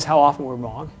theme is how often we're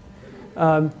wrong.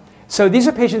 So these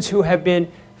are patients who have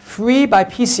been free by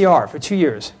PCR for 2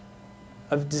 years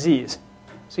of disease.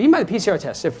 So even by the PCR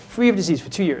test, they're free of disease for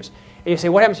 2 years. And you say,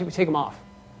 what happens if we take them off?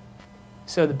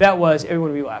 So the bet was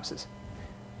everyone relapses.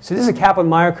 So this is a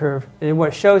Kaplan-Meier curve, and what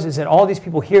it shows is that all these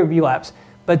people here relapse,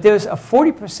 but there's a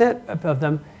 40% of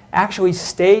them actually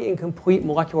stay in complete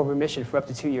molecular remission for up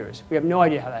to 2 years. We have no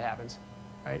idea how that happens,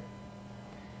 right?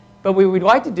 But what we'd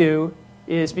like to do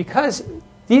is, because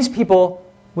these people,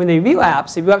 when they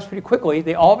relapse pretty quickly.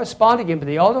 They all respond again, but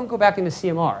they all don't go back into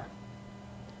CMR.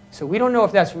 So we don't know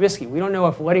if that's risky. We don't know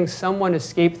if letting someone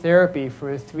escape therapy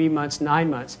for 3 months, 9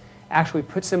 months, actually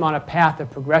puts them on a path of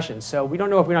progression. So we don't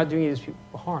know if we're not doing these people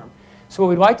harm. So what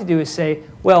we'd like to do is say,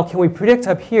 well, can we predict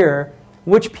up here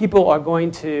which people are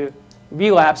going to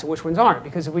relapse and which ones aren't?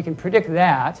 Because if we can predict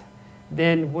that,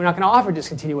 then we're not going to offer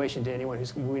discontinuation to anyone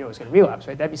who we know is going to relapse,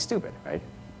 right? That'd be stupid, right?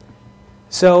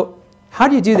 So how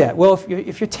do you do that? Well,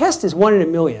 if your test is 1 in a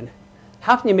million,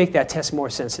 how can you make that test more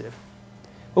sensitive?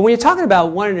 But when you're talking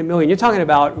about 1 in a million, you're talking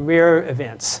about rare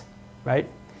events, right?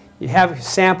 You have a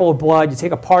sample of blood, you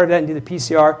take a part of that and do the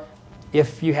PCR.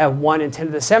 If you have 1 in 10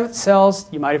 to the 7th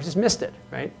cells, you might have just missed it,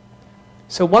 right?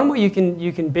 So one way you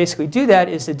can basically do that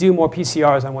is to do more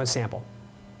PCRs on one sample.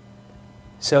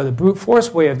 So the brute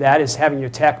force way of that is having your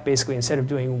tech basically, instead of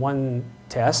doing 1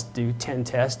 test, do 10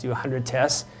 tests, do 100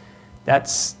 tests.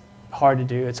 That's hard to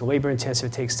do. It's labor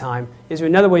intensive. It takes time. Is there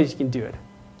another way you can do it?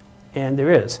 And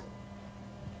there is.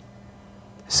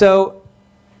 So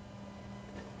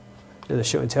the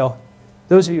show and tell.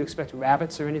 Those of you who expect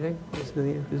rabbits or anything,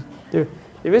 there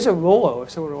is a Rolo, if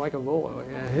someone would like a Rolo.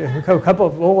 Yeah, a couple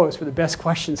of Rolos for the best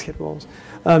questions get Rolos.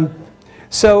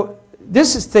 So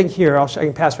this is thing here, I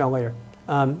can pass around later.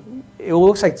 It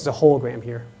looks like there's a hologram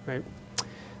here, right?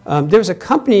 There's a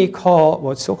company called,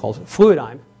 well, it's still called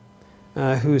Fluidigm,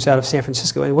 who's out of San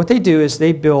Francisco. And what they do is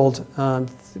they build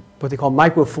what they call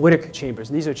microfluidic chambers.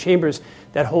 And these are chambers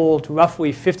that hold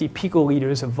roughly 50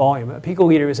 picoliters of volume. A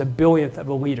picoliter is a billionth of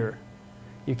a liter.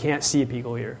 You can't see a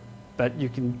picoliter, but you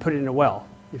can put it in a well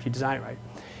if you design it right.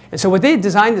 And so what they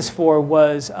designed this for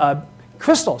was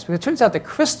crystals, because it turns out that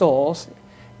crystals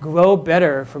grow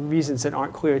better for reasons that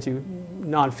aren't clear to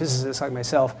non-physicists like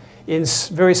myself in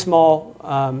very small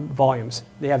volumes.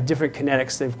 They have different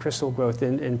kinetics, they have crystal growth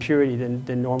and purity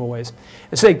than normal ways.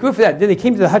 And so they grew for that. Then they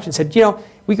came to the Hutch and said, you know,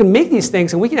 we can make these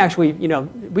things and we can actually, you know,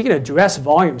 we can address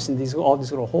volumes in all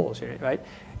these little holes here, right?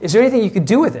 Is there anything you could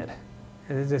do with it?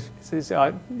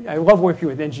 I love working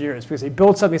with engineers because they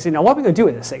build something and say, now what are we going to do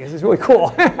with this thing? This is really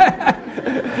cool.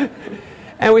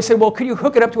 And we said, well, could you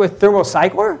hook it up to a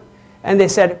thermocycler? And they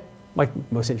said, like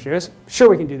most engineers, sure,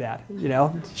 we can do that, you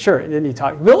know, sure. And then you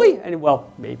talk, really? And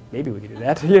well, maybe we can do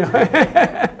that, you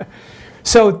know.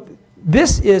 So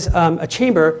this is a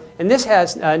chamber, and this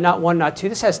has not 1, not 2,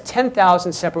 this has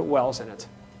 10,000 separate wells in it.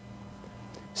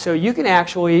 So you can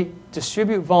actually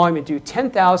distribute volume and do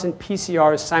 10,000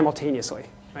 PCRs simultaneously,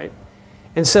 right?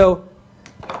 And so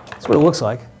that's what it looks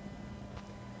like.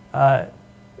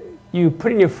 you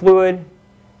put in your fluid,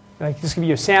 like this could be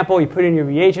your sample, you put in your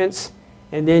reagents,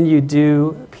 and then you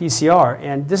do PCR.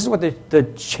 And this is what the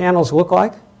channels look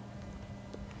like.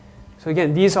 So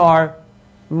again, these are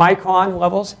micron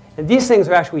levels, and these things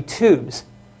are actually tubes.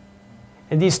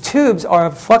 And these tubes are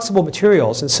flexible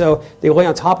materials, and so they lay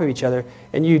on top of each other,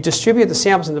 and you distribute the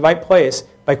samples in the right place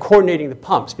by coordinating the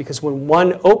pumps, because when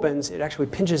one opens, it actually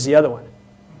pinches the other one,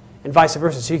 and vice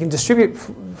versa. So you can distribute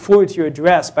fluid to your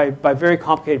address by a very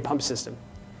complicated pump system.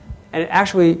 And it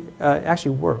actually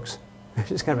works,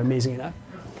 which is kind of amazing enough.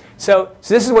 So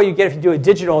this is what you get if you do a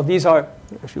digital. These are,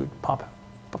 actually pop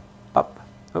up.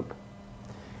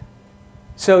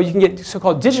 So you can get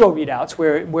so-called digital readouts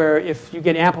where if you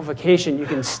get amplification, you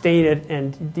can stain it,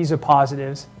 and these are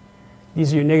positives.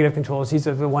 These are your negative controls. These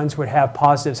are the ones that have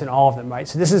positives in all of them, right?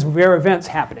 So this is rare events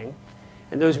happening.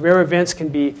 And those rare events can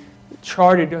be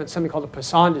charted on something called a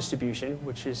Poisson distribution,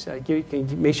 which is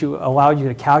allow you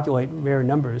to calculate rare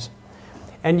numbers.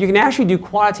 And you can actually do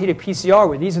quantitative PCR,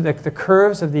 where these are the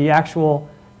curves of the actual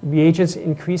reagents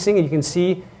increasing, and you can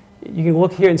see. You can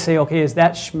look here and say, okay, is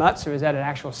that schmutz or is that an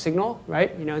actual signal,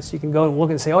 right? You know, so you can go and look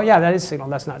and say, oh yeah, that is signal.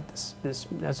 That's not this.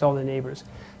 That's all the neighbors.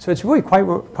 So it's really quite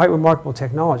remarkable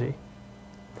technology.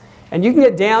 And you can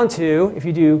get down to, if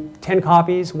you do 10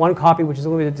 copies, 1 copy, which is a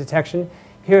limited detection.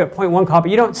 Here at 0.1 copy,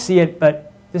 you don't see it,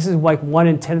 but this is like 1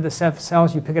 in 10 of the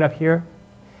cells. You pick it up here.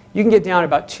 You can get down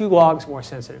about 2 logs more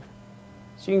sensitive.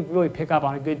 So you can really pick up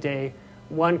on a good day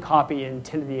 1 copy in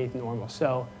 10 to the 8th normal.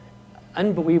 So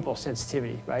unbelievable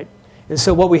sensitivity, right? And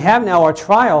so what we have now are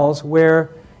trials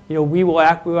where we're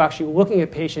actually looking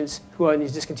at patients who are in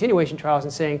these discontinuation trials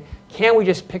and saying, can we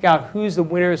just pick out who's the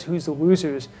winners, who's the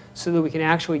losers, so that we can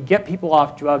actually get people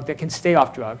off drug that can stay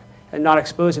off drug and not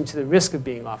expose them to the risk of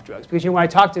being off drugs. Because when I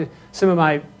talk to some of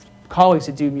my colleagues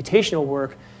that do mutational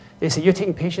work, they say, you're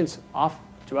taking patients off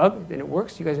drug and it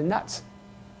works? You guys are nuts.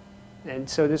 And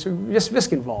so there's just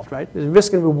risk involved, right? There's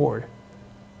risk and reward.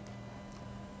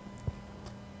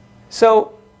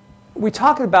 So we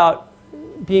talked about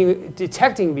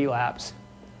detecting relapse,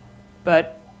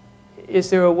 but is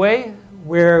there a way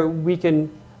where we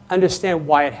can understand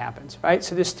why it happens, right?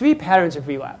 So there's 3 patterns of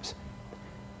relapse.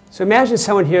 So imagine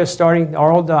someone here starting the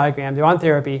oral diagram, they're on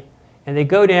therapy, and they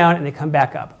go down and they come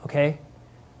back up, okay?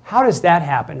 How does that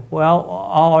happen? Well,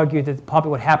 I'll argue that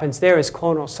probably what happens there is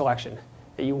clonal selection,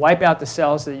 that you wipe out the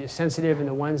cells that are sensitive and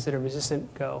the ones that are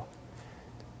resistant go.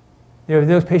 There are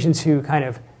those patients who kind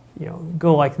of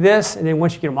go like this, and then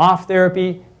once you get them off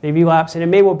therapy, they relapse, and it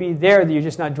may well be there that you're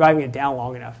just not driving it down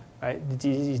long enough, right? The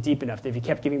disease is deep enough that if you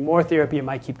kept giving more therapy, it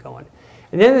might keep going.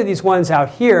 And then there are these ones out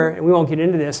here, and we won't get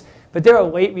into this, but there are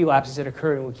late relapses that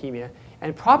occur in leukemia,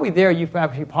 and probably there you've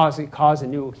actually possibly caused a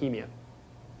new leukemia.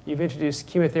 You've introduced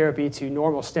chemotherapy to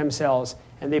normal stem cells,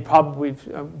 and they probably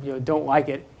don't like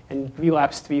it, and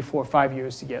relapse 3, 4, 5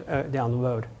 years to get down the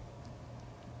road.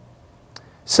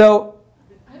 So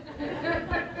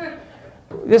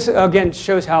this, again,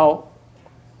 shows how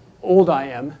old I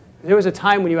am. There was a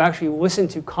time when you actually listened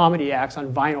to comedy acts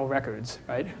on vinyl records,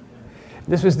 right?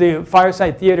 This was the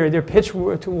Fireside Theater. Their pitch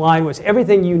line was,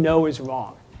 everything you know is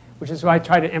wrong, which is what I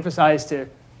try to emphasize to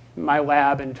my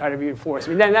lab and try to reinforce.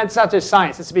 I mean, that's not just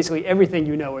science. It's basically everything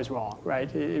you know is wrong, right?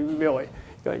 Really.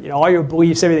 All your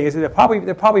beliefs, everything, they're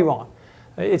probably wrong.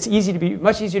 It's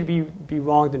much easier to be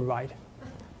wrong than right.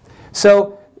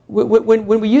 So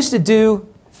when we used to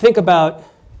think about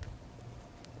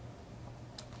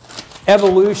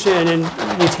evolution and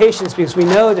mutations, because we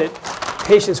know that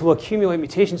patients will accumulate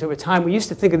mutations over time, we used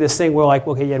to think of this thing where, like,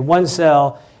 okay, you had one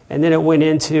cell, and then it went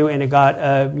into, and it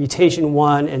got mutation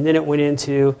 1, and then it went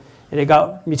into, and it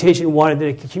got mutation 1, and then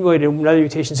it accumulated another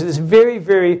mutation. So this very,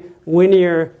 very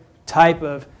linear type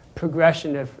of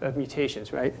progression of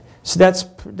mutations, right? So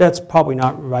that's probably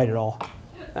not right at all.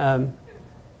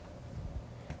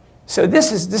 So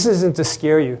this isn't to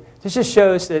scare you. This just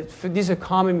shows that these are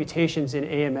common mutations in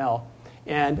AML.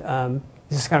 And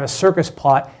this is kind of a circus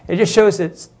plot. It just shows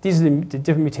that these are the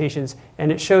different mutations.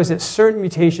 And it shows that certain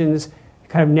mutations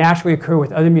kind of naturally occur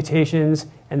with other mutations.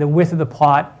 And the width of the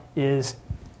plot is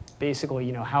basically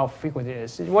how frequent it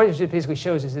is. What it basically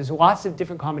shows is there's lots of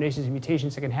different combinations of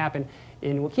mutations that can happen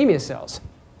in leukemia cells.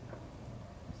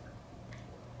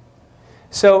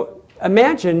 So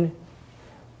imagine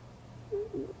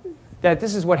that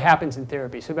this is what happens in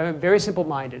therapy. So I'm very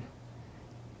simple-minded.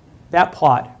 That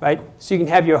plot, right? So you can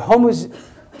have your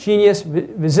homogeneous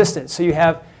resistance. So you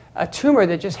have a tumor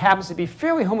that just happens to be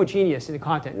fairly homogeneous in the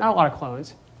content. Not a lot of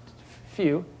clones,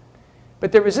 few,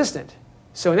 but they're resistant.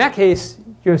 So in that case,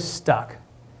 you're stuck.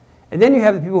 And then you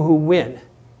have the people who win.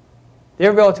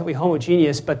 They're relatively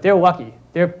homogeneous, but they're lucky.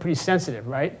 They're pretty sensitive,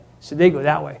 right? So they go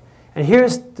that way. And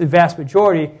here's the vast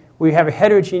majority, where you have a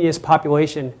heterogeneous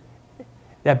population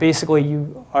that basically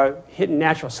you are hitting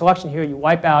natural selection here. You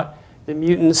wipe out the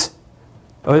mutants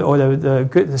or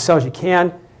the cells you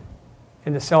can,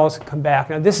 and the cells come back.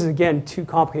 Now, this is, again, too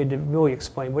complicated to really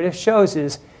explain. What it shows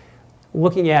is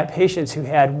looking at patients who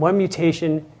had one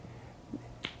mutation.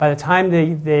 By the time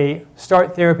they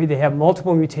start therapy, they have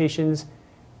multiple mutations.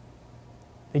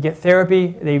 They get therapy,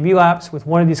 they relapse with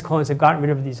one of these clones. They've gotten rid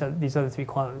of these other 3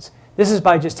 clones. This is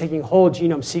by just taking whole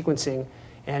genome sequencing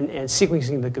and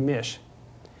sequencing the gamish.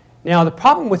 Now, the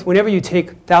problem with whenever you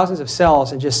take thousands of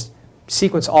cells and just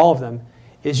sequence all of them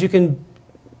is you can,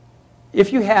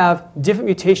 if you have different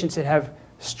mutations that have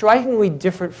strikingly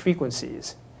different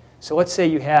frequencies, so let's say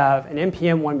you have an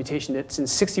NPM1 mutation that's in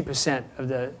 60% of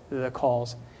the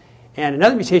calls, and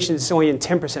another mutation that's only in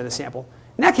 10% of the sample.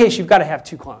 In that case, you've got to have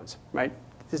 2 clones, right?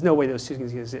 There's no way those 2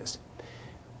 things exist.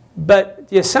 But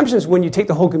the assumption is when you take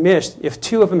the whole gamish, if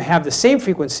 2 of them have the same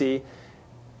frequency,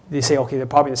 they say, OK, they're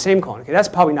probably the same clone. OK, that's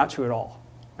probably not true at all.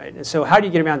 Right? And so how do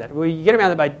you get around that? Well, you get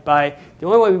around it by the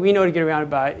only way we know to get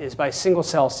around it is by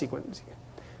single-cell sequencing.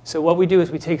 So what we do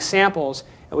is we take samples,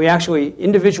 and we actually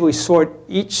individually sort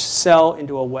each cell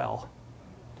into a well.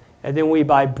 And then we,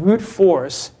 by brute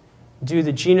force, do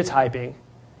the genotyping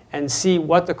and see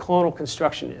what the clonal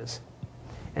construction is.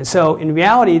 And so in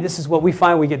reality, this is what we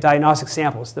find when we get diagnostic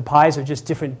samples. The pies are just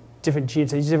different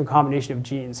genes, a different combination of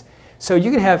genes. So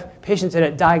you can have patients that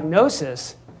at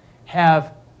diagnosis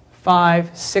have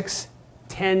 5, 6,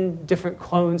 10 different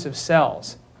clones of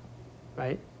cells,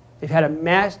 right? They've had a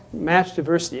matched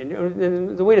diversity.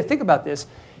 And the way to think about this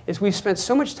is we've spent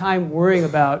so much time worrying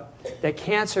about that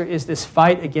cancer is this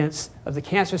fight of the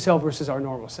cancer cell versus our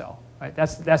normal cell, right?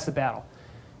 That's the battle.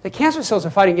 The cancer cells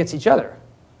are fighting against each other.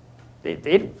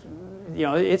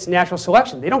 It's natural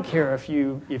selection. They don't care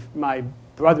if my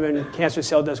brother cancer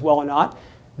cell does well or not.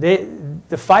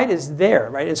 The fight is there,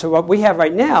 right? And so what we have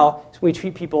right now is when we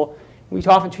treat people, we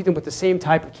often treat them with the same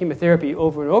type of chemotherapy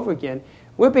over and over again.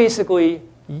 We're basically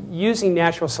using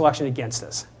natural selection against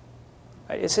us.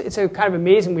 Right? It's a kind of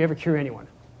amazing we ever cure anyone,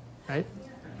 right?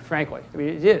 Frankly, I mean,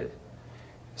 it is.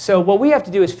 So what we have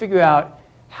to do is figure out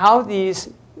how these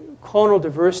clonal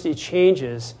diversity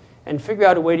changes and figure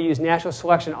out a way to use natural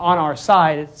selection on our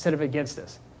side instead of against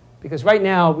us. Because right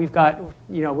now we've got,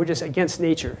 we're just against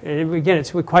nature. And again,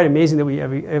 it's quite amazing that we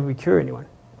ever cure anyone.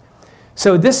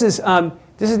 So this has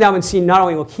now been seen not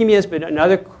only in leukemias, but in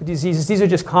other diseases. These are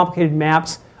just complicated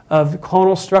maps of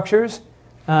clonal structures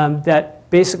that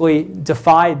basically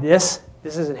defy this.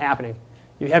 This isn't happening.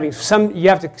 You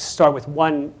have to start with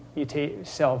one mutate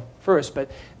cell first,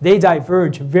 but they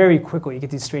diverge very quickly. You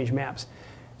get these strange maps.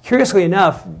 Curiously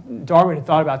enough, Darwin had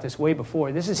thought about this way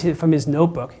before. This is from his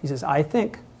notebook. He says, I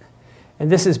think. And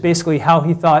this is basically how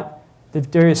he thought the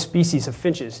various species of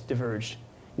finches diverged.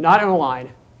 Not in a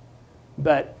line,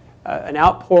 but an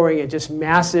outpouring and just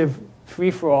massive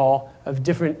free-for-all of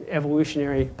different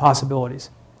evolutionary possibilities.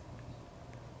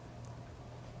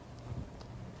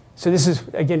 So this is,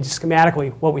 again, just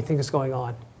schematically what we think is going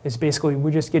on. It's basically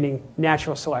we're just getting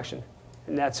natural selection.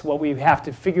 And that's what we have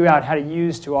to figure out how to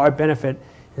use to our benefit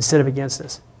instead of against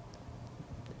us.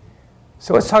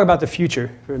 So let's talk about the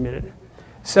future for a minute.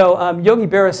 So Yogi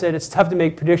Berra said it's tough to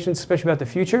make predictions, especially about the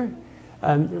future.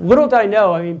 Little did I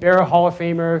know, Berra, Hall of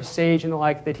Famer, sage, and the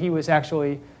like, that he was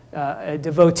actually a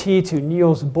devotee to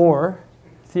Niels Bohr,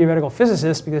 theoretical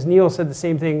physicist, because Niels said the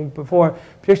same thing before.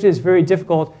 Prediction is very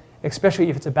difficult, especially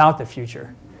if it's about the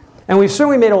future. And we've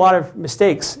certainly made a lot of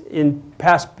mistakes in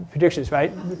past predictions,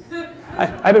 right?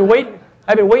 I've been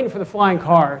waiting for the flying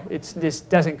car. This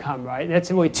doesn't come, right?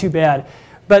 That's really too bad.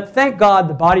 But thank God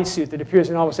the bodysuit that appears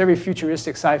in almost every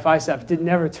futuristic sci-fi stuff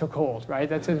never took hold, right?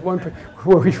 That's one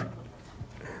where we.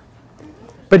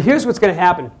 But here's what's going to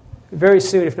happen very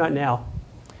soon, if not now.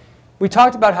 We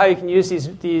talked about how you can use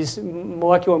these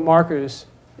molecular markers,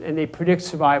 and they predict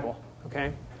survival.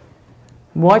 Okay.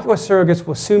 Molecular surrogates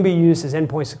will soon be used as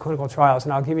endpoints in clinical trials,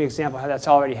 and I'll give you an example of how that's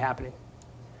already happening.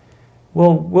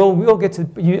 We'll get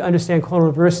to understand clonal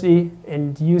diversity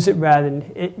and use it rather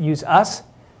than it use us.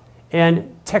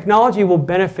 And technology will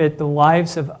benefit the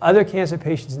lives of other cancer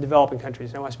patients in developing countries.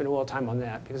 And I want to spend a little time on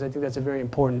that because I think that's a very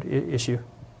important issue.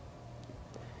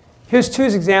 Here's 2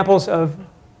 examples of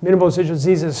minimal residual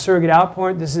disease as a surrogate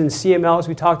outpoint. This is in CML, as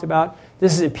we talked about.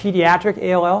 This is in pediatric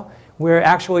ALL, where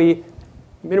actually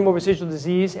minimal residual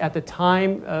disease at the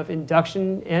time of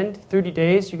induction end, 30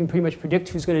 days, you can pretty much predict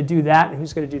who's going to do that and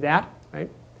who's going to do that, right?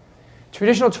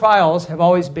 Traditional trials have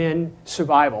always been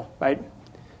survival, right?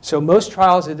 So most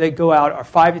trials that they go out are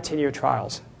 5 to 10-year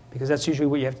trials because that's usually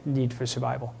what you have to need for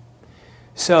survival.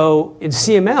 So in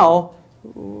CML,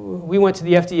 we went to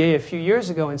the FDA a few years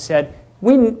ago and said,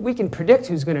 we can predict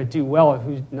who's going to do well and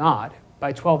who's not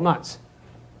by 12 months.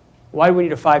 Why do we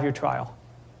need a 5-year trial?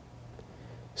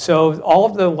 So all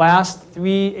of the last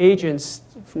 3 agents,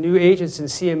 new agents in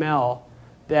CML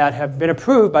that have been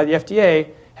approved by the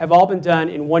FDA have all been done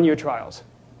in 1-year trials.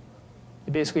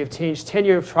 They basically have changed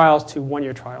 10-year trials to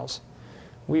 1-year trials.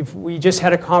 We just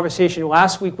had a conversation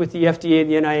last week with the FDA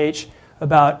and the NIH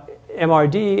about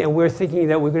MRD, and we're thinking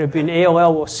that we're going to be in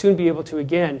ALL, we'll soon be able to,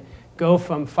 again, go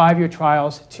from 5-year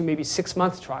trials to maybe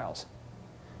 6-month trials.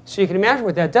 So you can imagine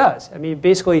what that does. I mean,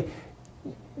 basically,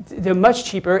 they're much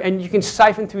cheaper, and you can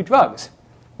siphon through drugs.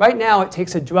 Right now, it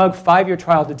takes a drug 5-year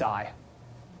trial to die,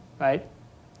 right?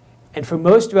 And for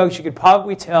most drugs, you could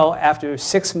probably tell after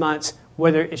 6 months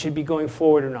whether it should be going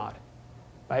forward or not,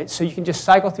 right? So you can just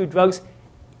cycle through drugs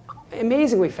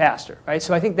amazingly faster, right?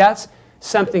 So I think that's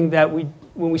something that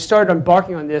when we started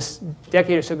embarking on this a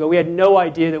decade or so ago, we had no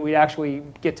idea that we'd actually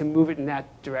get to move it in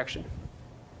that direction.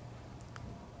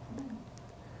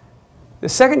 The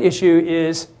second issue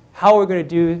is how we're going to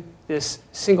do this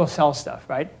single cell stuff,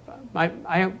 right?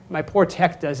 My poor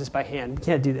tech does this by hand. We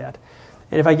can't do that.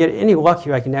 And if I get any luck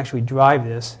here, I can actually drive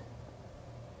this.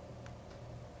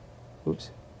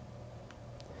 Oops.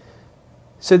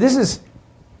 So these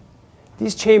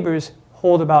chambers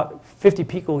hold about 50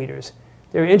 picoliters.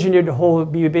 They're engineered to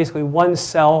be basically 1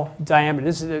 cell diameter.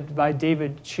 This is by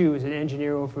David Chu, who's an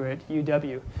engineer over at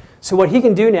UW. So what he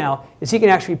can do now is he can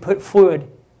actually put fluid,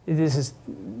 this is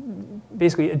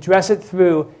basically address it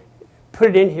through, put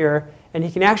it in here, and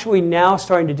he can actually now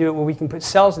starting to do it where we can put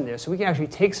cells in there. So we can actually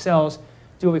take cells,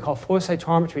 do what we call flow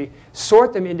cytometry,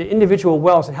 sort them into individual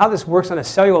wells. And how this works on a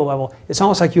cellular level, it's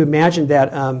almost like you imagine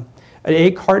that an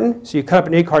egg carton. So you cut up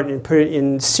an egg carton and put it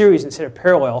in series instead of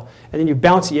parallel, and then you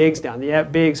bounce the eggs down. The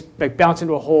eggs bounce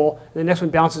into a hole, and the next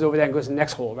one bounces over that and goes to the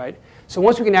next hole, right? So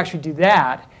once we can actually do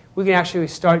that, we can actually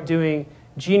start doing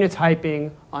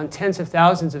genotyping on tens of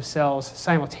thousands of cells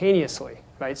simultaneously,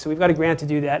 right? So we've got a grant to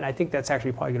do that, and I think that's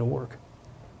actually probably going to work.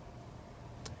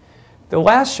 The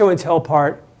last show and tell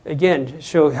part, again, to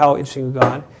show how interesting we've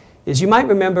gone, is you might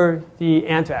remember the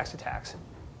anthrax attacks,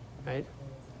 right?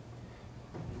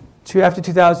 After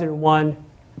 2001,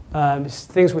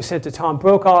 things were sent to Tom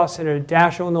Brokaw, Senator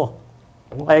Daschle,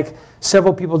 and like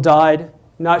several people died.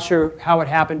 Not sure how it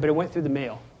happened, but it went through the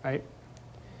mail, right?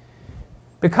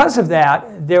 Because of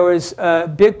that, there was a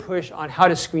big push on how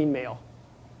to screen mail,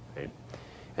 right?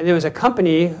 And there was a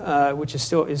company which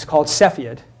is called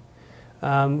Cepheid,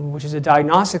 which is a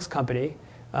diagnostics company,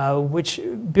 which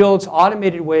builds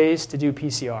automated ways to do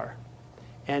PCR,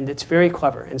 and it's very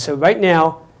clever. And so right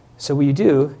now, so what you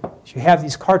do is you have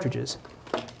these cartridges.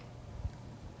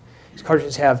 These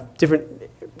cartridges have different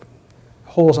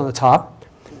holes on the top.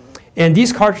 And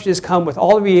these cartridges come with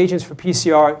all the reagents for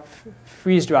PCR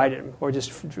freeze-dried in them, or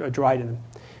just dried in them.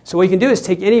 So what you can do is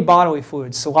take any bodily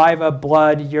fluid, saliva,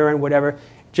 blood, urine, whatever,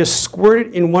 just squirt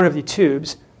it in one of the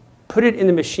tubes, put it in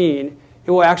the machine.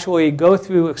 It will actually go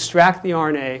through, extract the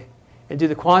RNA, and do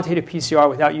the quantitative PCR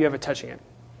without you ever touching it,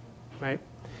 right?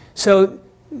 So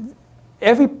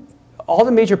all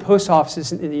the major post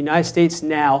offices in the United States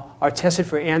now are tested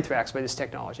for anthrax by this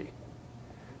technology.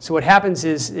 So what happens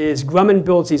is Grumman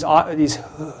builds these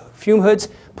fume hoods,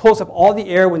 pulls up all the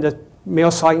air when the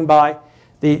mail's slogging by.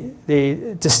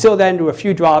 They distill that into a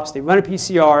few drops. They run a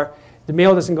PCR. The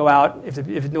mail doesn't go out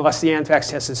unless the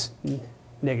anthrax test is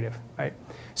negative, right?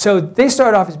 So they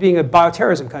started off as being a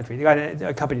bioterrorism country. They got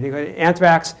a company. They got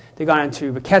anthrax. They got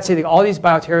into Rickettsia. They got all these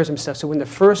bioterrorism stuff. So when the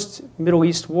first Middle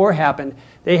East war happened,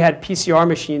 they had PCR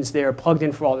machines there plugged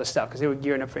in for all this stuff because they were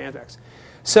gearing up for anthrax.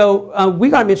 So we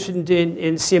got interested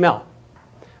in CML.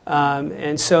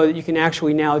 And so you can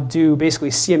actually now do basically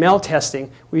CML testing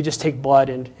where you just take blood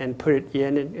and put it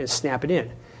in and snap it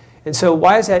in. And so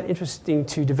why is that interesting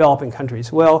to developing countries?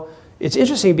 Well, it's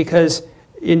interesting because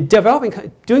in doing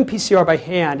PCR by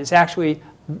hand is actually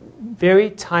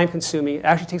very time-consuming. It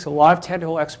actually takes a lot of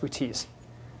technical expertise.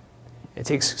 It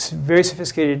takes very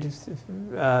sophisticated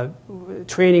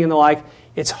training and the like.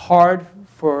 It's hard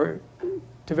for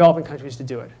developing countries to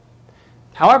do it.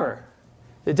 However,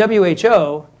 the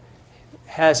WHO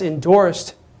has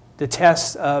endorsed the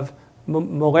tests of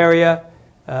malaria,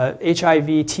 HIV,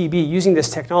 TB using this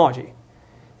technology.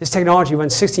 This technology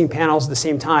runs 16 panels at the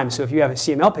same time, so if you have a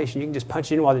CML patient, you can just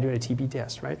punch it in while they're doing a TB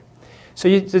test, right? So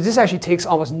this actually takes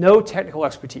almost no technical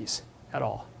expertise at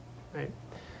all, right?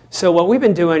 So what we've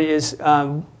been doing is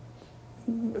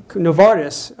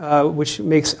Novartis, which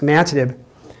makes imatinib,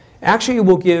 actually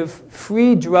will give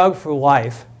free drug for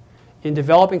life in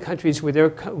developing countries where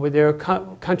their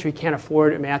country can't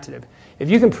afford imatinib. If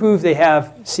you can prove they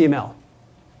have CML,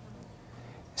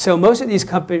 So most of these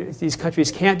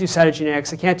countries can't do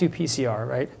cytogenetics, they can't do PCR,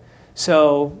 right?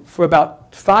 So for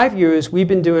about 5 years, we've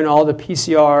been doing all the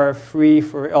PCR free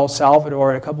for El Salvador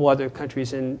and a couple other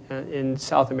countries in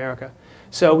South America.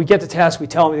 So we get the test, we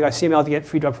tell them they got CML to get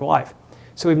free drug for life.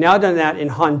 So we've now done that in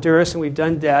Honduras, and we've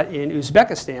done that in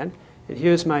Uzbekistan. And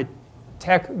here's my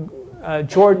tech,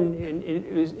 Jordan in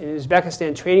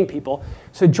Uzbekistan training people.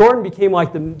 So Jordan became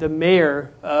like the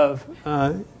mayor of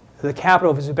the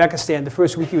capital of Uzbekistan the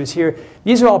first week he was here.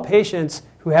 These are all patients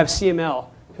who have CML,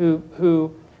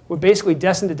 who were basically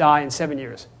destined to die in 7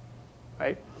 years,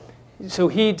 right? So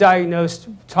he taught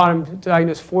him to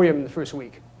diagnose 40 of them in the first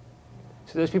week.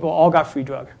 So those people all got free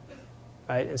drug,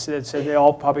 right? And so they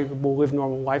all probably will live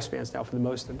normal lifespans now for the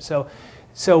most of them.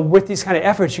 So with these kind of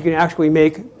efforts, you can actually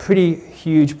make pretty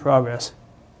huge progress.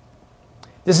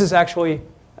 This is actually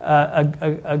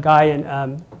a guy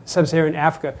in sub-Saharan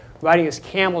Africa riding his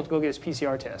camel to go get his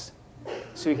PCR test.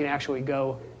 So he can actually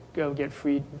go get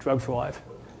free drug for life.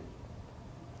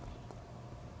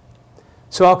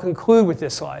 So I'll conclude with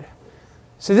this slide.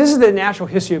 So this is the natural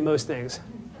history of most things.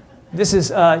 This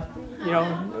is,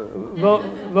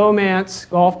 romance,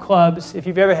 golf clubs. If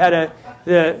you've ever had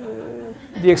the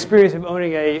experience of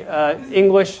owning a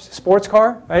English sports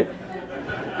car, right?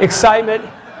 Excitement,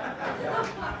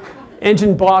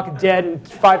 engine block dead in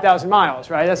 5,000 miles,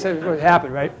 right? That's what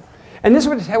happened, right? And this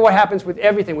is what happens with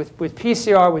everything, with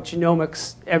PCR, with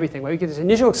genomics, everything. Right? You get this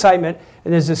initial excitement,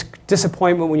 and there's this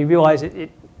disappointment when you realize it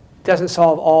doesn't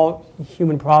solve all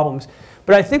human problems.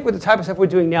 But I think with the type of stuff we're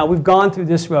doing now, we've gone through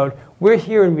this road. We're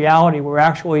here in reality. We're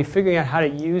actually figuring out how to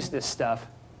use this stuff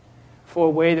for a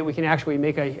way that we can actually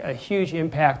make a huge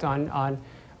impact on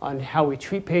how we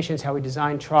treat patients, how we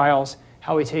design trials,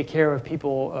 how we take care of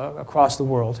people across the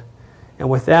world. And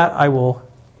with that, I will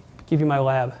give you my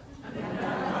lab.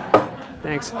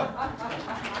 Thanks. I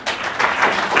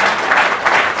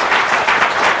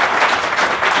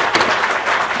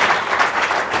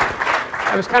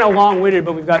was kind of long-winded,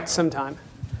 but we've got some time.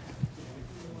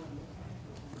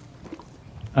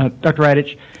 Dr.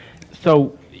 Radich,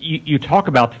 so you talk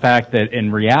about the fact that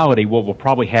in reality what we'll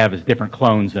probably have is different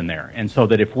clones in there, and so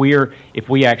that if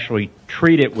we actually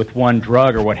treat it with one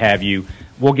drug or what have you,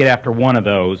 we'll get after one of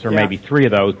those or maybe three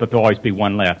of those, but there'll always be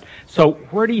one left. So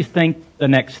where do you think the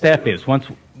next step is?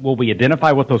 Will we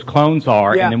identify what those clones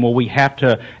are, and then will we have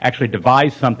to actually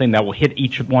devise something that will hit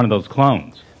each one of those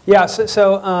clones? Yeah,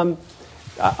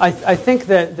 I think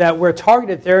that where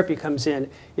targeted therapy comes in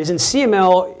is in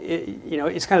CML,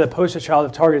 it's kind of the poster child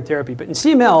of targeted therapy. But in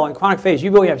CML, in chronic phase,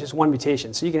 you really have just one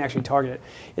mutation, so you can actually target it.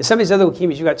 In some of these other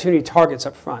leukemias, you've got too many targets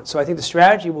up front. So I think the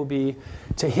strategy will be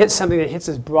to hit something that hits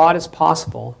as broad as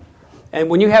possible. And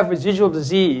when you have residual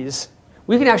disease,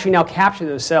 we can actually now capture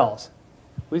those cells.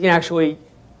 We can actually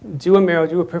do a marrow,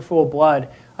 do a peripheral blood,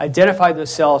 identify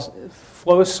those cells,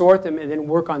 flow sort them, and then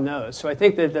work on those. So I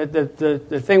think that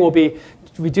the thing will be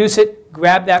reduce it,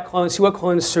 grab that clone, see what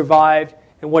clones survived,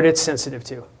 and what it's sensitive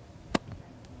to.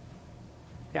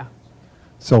 Yeah.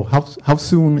 So how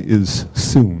soon is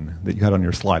soon that you had on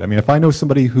your slide? I mean, if I know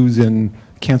somebody who's in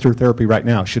cancer therapy right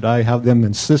now, should I have them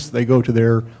insist they go to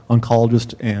their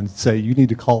oncologist and say, you need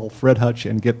to call Fred Hutch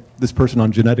and get this person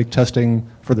on genetic testing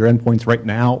for their endpoints right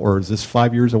now, or is this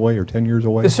 5 years away or 10 years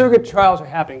away? The surrogate trials are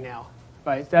happening now,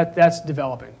 right? That's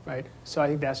developing, right? So I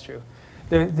think that's true.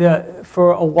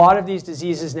 For a lot of these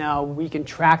diseases now, we can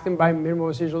track them by minimal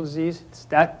residual disease.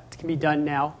 That can be done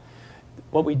now.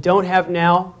 What we don't have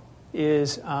now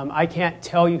is I can't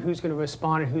tell you who's going to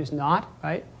respond and who's not,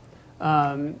 right?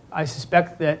 I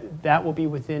suspect that will be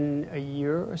within a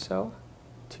year or so,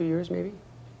 2 years maybe.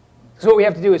 So what we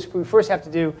have to do is we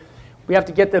have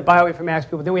to get the bioinformatics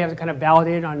people, then we have to kind of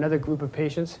validate it on another group of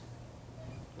patients,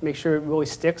 make sure it really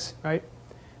sticks, right?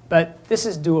 But this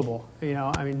is doable,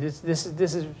 I mean, this is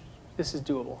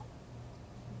doable.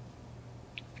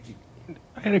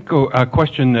 I had a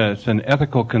question that's an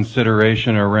ethical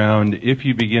consideration around if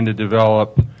you begin to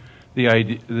develop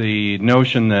the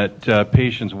notion that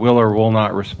patients will or will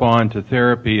not respond to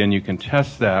therapy, and you can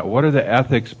test that. What are the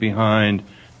ethics behind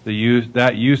the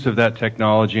use of that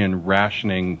technology in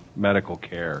rationing medical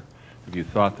care? Have you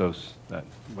thought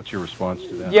what's your response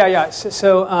to that? Yeah.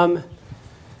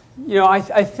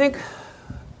 I think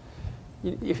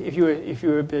if you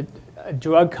were a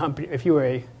drug company, if you were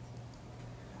a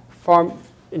farm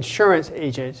insurance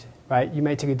agent, right, you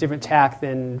might take a different tack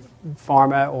than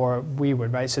pharma or we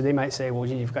would, right? So they might say, well,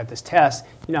 gee, you've got this test,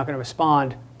 you're not going to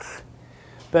respond.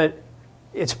 But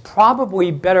it's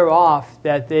probably better off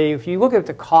that if you look at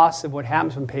the costs of what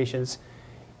happens from patients,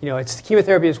 it's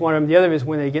chemotherapy is one of them. The other is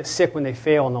when they get sick, when they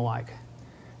fail and the like.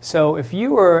 So if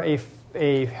you were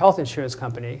a health insurance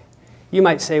company, you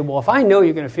might say, well, if I know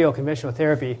you're going to fail conventional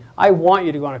therapy, I want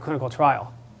you to go on a clinical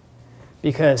trial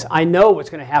because I know what's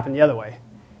going to happen the other way.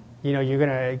 You know, you're going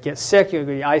to get sick, you're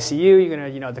going to go to the ICU, you're going to,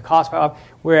 you know, the cost pile up.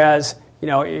 Whereas, you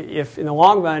know, if in the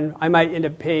long run, I might end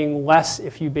up paying less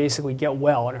if you basically get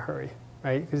well in a hurry,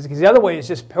 right? Because the other way is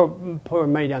just pour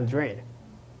money down the drain,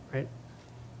 right?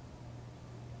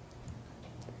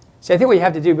 See, I think what you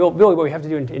have to do, really what we have to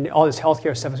do in all this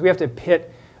healthcare stuff is we have to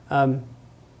pit, you know,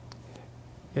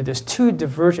 there's two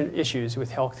divergent issues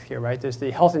with healthcare, right? There's the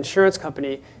health insurance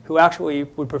company who actually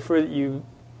would prefer that you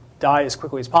die as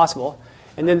quickly as possible.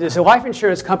 And then there's a life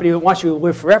insurance company that wants you to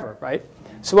live forever, right?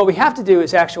 So what we have to do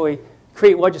is actually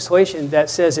create legislation that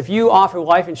says if you offer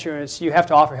life insurance, you have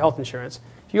to offer health insurance.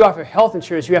 If you offer health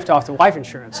insurance, you have to offer life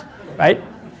insurance, right?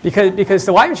 Because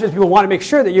the life insurance people want to make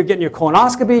sure that you're getting your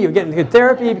colonoscopy, you're getting good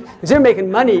therapy, because they're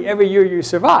making money every year you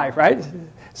survive, right?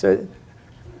 So.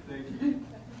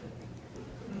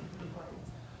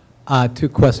 Two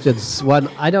questions. One,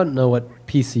 I don't know what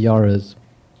PCR is.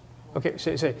 Okay,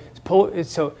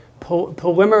 so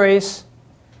polymerase,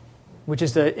 which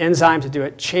is the enzyme to do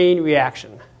it, chain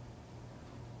reaction.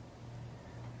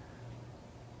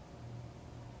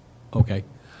 Okay.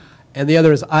 And the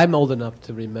other is I'm old enough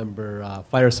to remember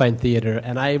Firesign Theater,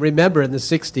 and I remember in the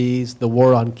 60s the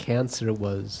war on cancer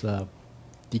was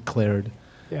declared.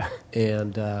 Yeah.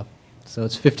 And so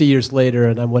it's 50 years later,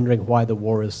 and I'm wondering why the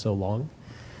war is so long.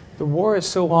 The war is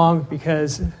so long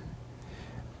because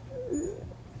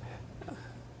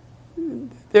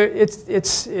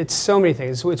it's so many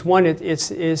things. It's one, it's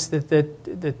that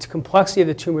the complexity of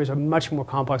the tumors are much more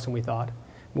complex than we thought.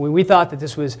 When we thought that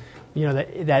this was, you know,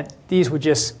 that these were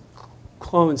just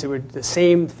clones, they were the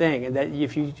same thing, and that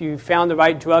if you found the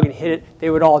right drug and hit it, they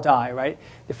would all die, right?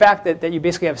 The fact that you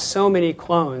basically have so many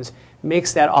clones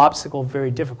makes that obstacle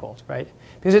very difficult, right?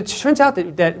 Because it turns out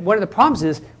that one of the problems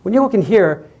is when you're looking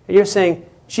here and you're saying,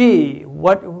 gee,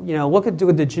 what, you know, look at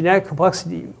the genetic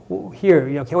complexity here,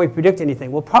 you know, can we predict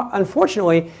anything? Well,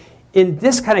 unfortunately, in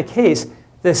this kind of case,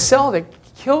 the cell that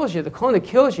kills you, the clone that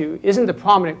kills you, isn't the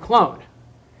prominent clone,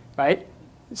 right?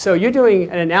 So you're doing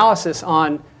an analysis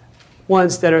on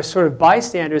ones that are sort of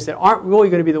bystanders that aren't really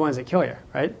going to be the ones that kill you,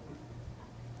 right?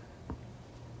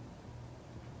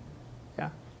 Yeah.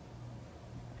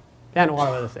 And a lot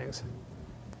of other things.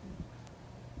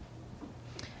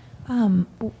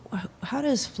 How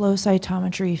does flow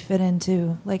cytometry fit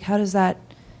into, like, how does that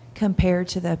compare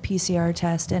to the PCR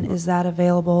test, and is that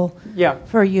available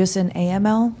for use in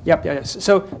AML? Yep, yeah, yes.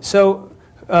 So flow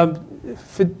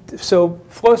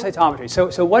cytometry.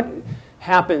 So what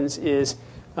happens is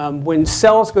when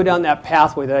cells go down that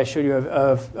pathway that I showed you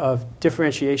of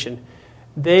differentiation,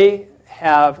 they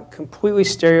have completely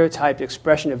stereotyped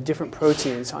expression of different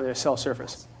proteins on their cell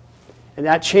surface. And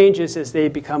that changes as they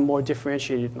become more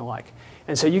differentiated and the like.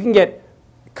 And so you can get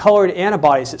colored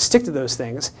antibodies that stick to those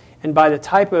things, and by the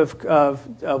type of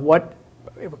what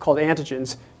we call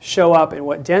antigens show up and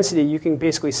what density, you can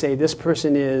basically say this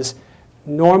person is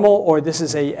normal or this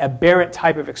is a aberrant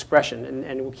type of expression.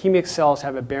 And leukemic cells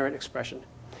have aberrant expression.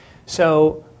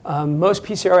 So most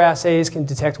PCR assays can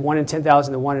detect 1 in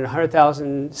 10,000 to 1 in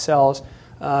 100,000 cells.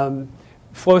 Flow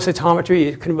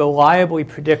cytometry can reliably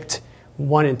predict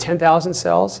 1 in 10,000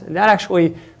 cells. And that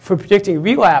actually, for predicting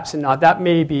relapse and not, that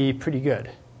may be pretty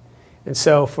good. And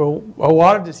so for a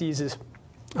lot of diseases,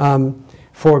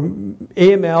 for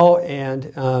AML and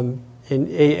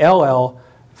in ALL,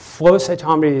 flow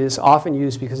cytometry is often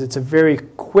used because it's a very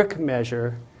quick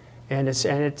measure and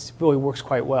it really works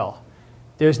quite well.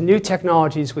 There's new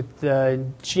technologies with the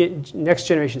next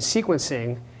generation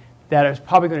sequencing that is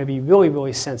probably going to be really,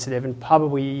 really sensitive and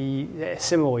probably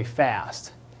similarly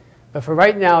fast. But for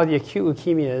right now, the acute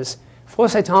leukemias, flow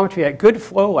cytometry at good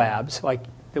flow labs, like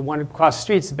the one across the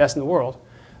street is the best in the world,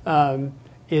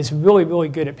 is really, really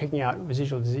good at picking out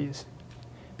residual disease.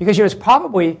 Because it's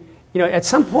probably, at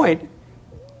some point,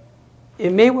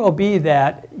 it may well be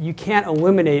that you can't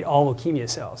eliminate all leukemia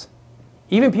cells.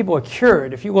 Even people are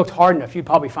cured, if you looked hard enough, you'd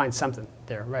probably find something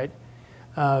there, right?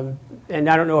 And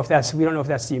I don't know if we don't know if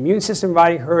that's the immune system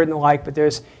riding herd and the like, but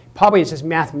it's just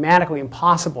mathematically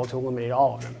impossible to eliminate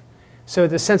all of them. So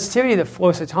the sensitivity that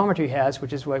flow cytometry has,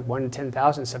 which is like 1 in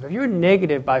 10,000 stuff, if you're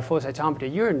negative by flow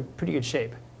cytometry, you're in pretty good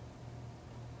shape.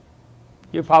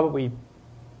 You're probably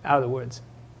out of the woods.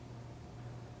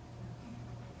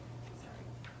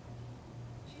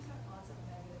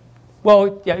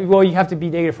 Well, yeah. Well, you have to be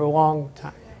negative for a long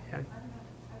time. Yeah.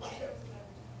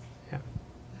 Yeah.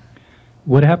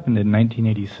 What happened in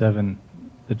 1987?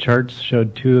 The charts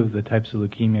showed 2 of the types of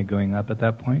leukemia going up at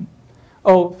that point.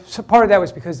 Oh, so part of that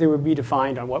was because they were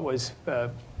redefined on what was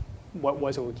what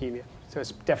was a leukemia. So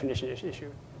it's a definition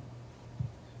issue.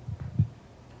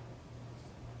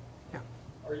 Yeah.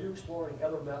 Are you exploring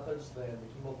other methods than the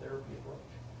chemotherapy approach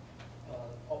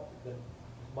that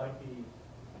might be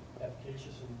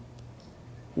efficacious?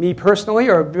 Me personally,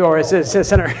 or as a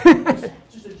center?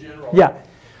 Just in general. Yeah.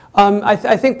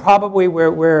 I think probably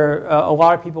where a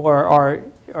lot of people are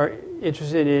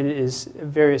interested in is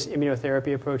various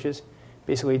immunotherapy approaches.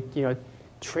 Basically,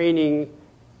 training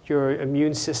your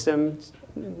immune system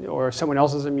or someone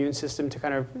else's immune system to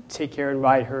kind of take care and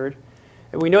ride herd.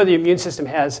 And we know the immune system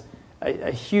has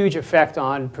a huge effect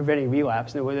on preventing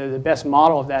relapse. And the best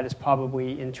model of that is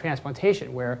probably in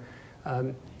transplantation, where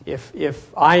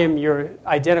if I am your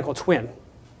identical twin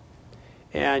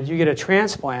and you get a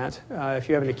transplant, if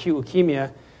you have an acute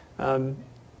leukemia,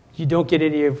 you don't get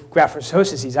any of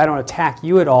graft-versus-host disease. I don't attack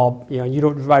you at all. You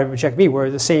don't reject me. We're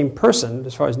the same person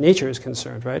as far as nature is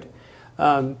concerned, right?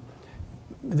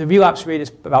 The relapse rate is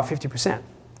about 50%,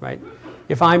 right?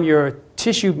 If I'm your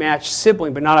tissue-matched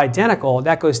sibling but not identical,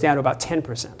 that goes down to about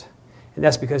 10%. And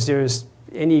that's because there's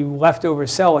any leftover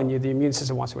cell in you the immune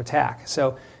system wants to attack.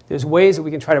 So there's ways that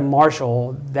we can try to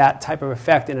marshal that type of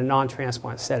effect in a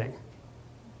non-transplant setting.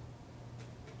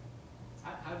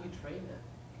 How do you train them?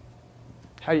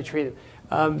 How do you train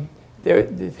them? They're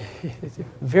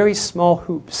very small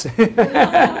hoops. Small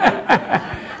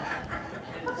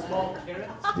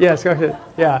carrots? Yes, go ahead.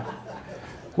 Yeah.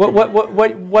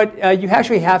 What you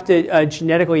actually have to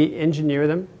genetically engineer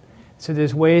them. So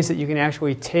there's ways that you can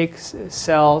actually take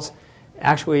cells,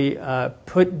 actually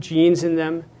put genes in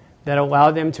them that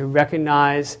allow them to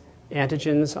recognize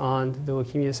antigens on the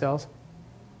leukemia cells.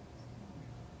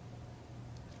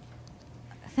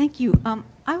 Thank you.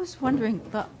 I was wondering,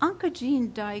 the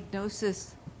oncogene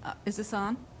diagnosis, is this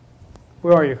on?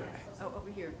 Where are you? Oh,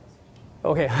 over here.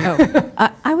 Okay.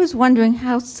 I was wondering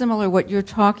how similar what you're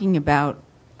talking about,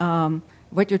 how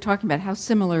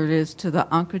similar it is to the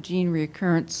oncogene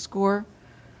recurrence score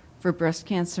for breast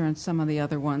cancer and some of the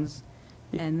other ones.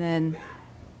 And then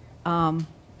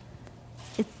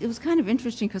it was kind of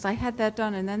interesting because I had that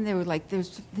done, and then they were like,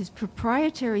 there's these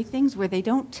proprietary things where they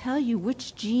don't tell you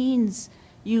which genes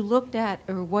you looked at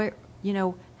or what,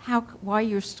 why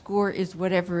your score is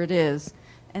whatever it is.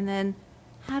 And then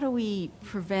how do we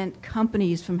prevent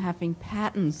companies from having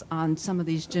patents on some of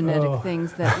these genetic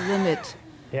things that limit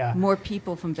more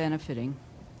people from benefiting?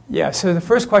 Yeah, so the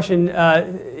first question,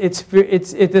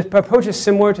 the approach is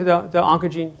similar to the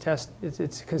oncogene test.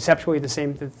 It's conceptually the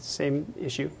same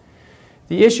issue.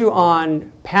 The issue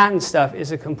on patent stuff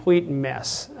is a complete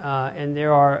mess, and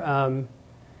there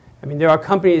are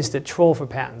companies that troll for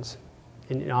patents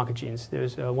in oncogenes.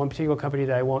 There's one particular company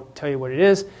that I won't tell you what it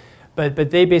is, but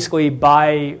they basically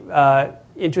buy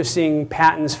interesting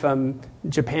patents from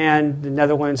Japan, the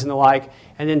Netherlands, and the like,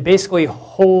 and then basically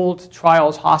hold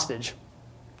trials hostage,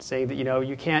 saying that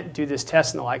you can't do this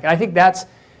test and the like. And I think that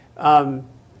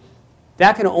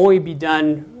can only be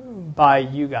done by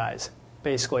you guys,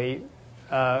 basically.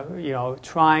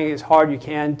 Trying as hard you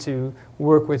can to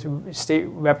work with state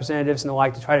representatives and the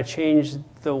like to try to change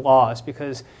the laws,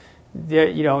 because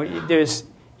there's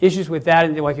issues with that,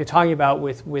 and like you're talking about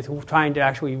with trying to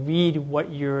actually read what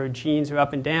your genes are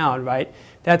up and down, right?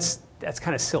 That's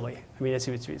kind of silly. I mean,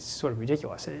 it's sort of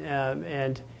ridiculous,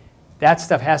 and that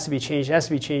stuff has to be changed. It has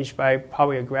to be changed by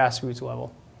probably a grassroots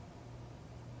level.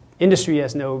 Industry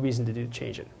has no reason to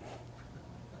change it.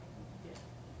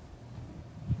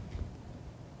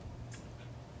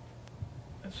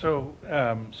 So,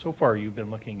 so far you've been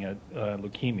looking at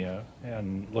leukemia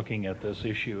and looking at this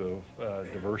issue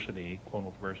of diversity,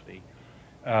 clonal diversity.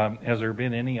 Has there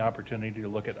been any opportunity to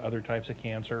look at other types of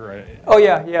cancer? Oh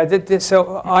yeah.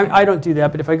 So I don't do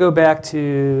that, but if I go back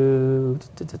to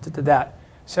that,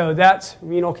 so that's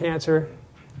renal cancer,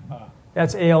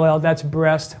 that's ALL, that's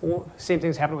breast. Same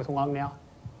thing's happening with lung now.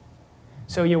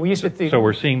 So we used to think. So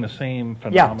we're seeing the same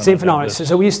phenomenon. Yeah, same phenomenon.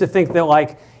 So we used to think that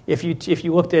like if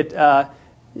you looked at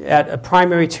a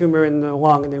primary tumor in the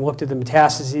lung and then looked at the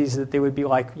metastases, that they would be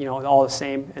like all the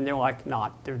same, and they're like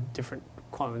not. They're different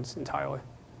clones entirely.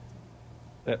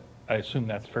 I assume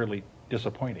that's fairly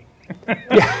disappointing.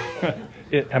 Yeah.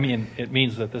 It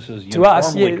means that this is to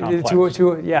us, uniformly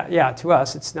complex. To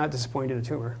us, it's not disappointing to the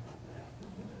tumor.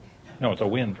 No, it's a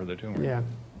win for the tumor. Yeah.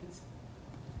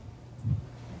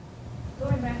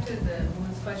 Going back to the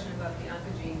woman's question about the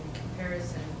oncogene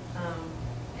comparison,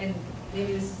 and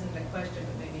maybe this isn't a question,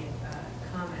 but maybe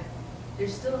a comment.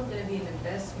 There's still going to be an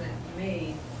investment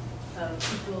made of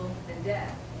people and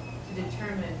death to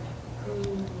determine who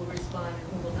will respond and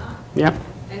who will not. Yeah.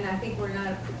 And I think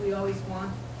we always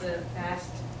want the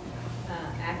fast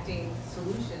acting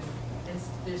solution, and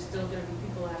there's still going to be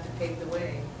people who have to pave the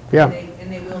way. Yeah.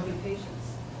 And they will be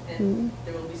patients, and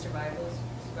there will be survivors,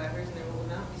 and there will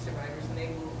not be survivors, and they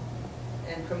will,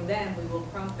 and from them we will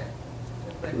profit.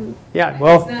 But yeah,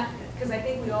 well, it's not, because I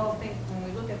think we all think when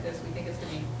we look at this, we think it's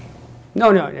going to be.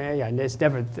 No, yeah, it's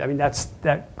never. I mean, that's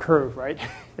that curve, right?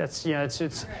 That's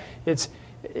it's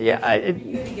yeah.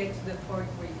 You had to get to the point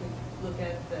where you could look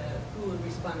at who would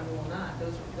respond and who will not.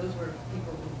 Those were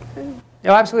people who.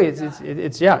 No, absolutely.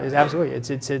 It's absolutely.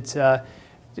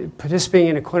 Participating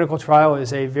in a clinical trial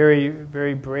is a very,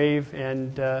 very brave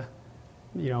and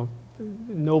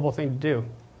noble thing to do,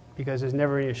 because there's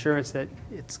never any assurance that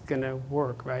it's going to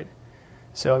work, right?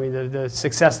 So I mean, the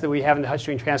success that we have in the Hutch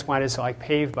transplant is like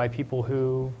paved by people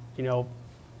who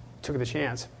took the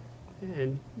chance,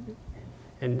 and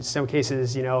in some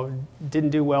cases didn't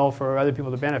do well for other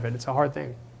people to benefit. It's a hard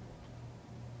thing.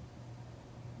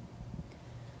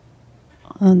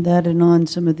 On that and on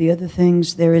some of the other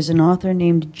things, there is an author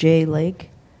named Jay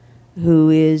Lake, who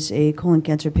is a colon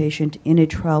cancer patient in a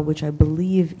trial which I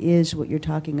believe is what you're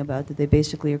talking about, that they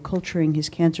basically are culturing his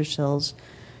cancer cells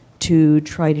to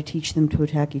try to teach them to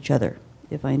attack each other,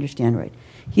 if I understand right.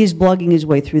 He's blogging his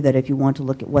way through that if you want to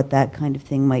look at what that kind of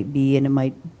thing might be, and it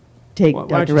might take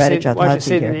Dr. Radich out the hot seat here. Why don't you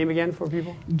say the name again for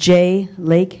people? Jay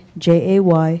Lake,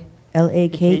 Jaylake.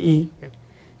 Okay.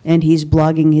 And he's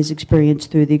blogging his experience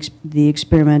through the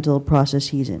experimental process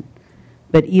he's in.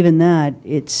 But even that,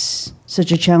 it's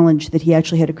such a challenge that he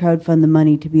actually had to crowdfund the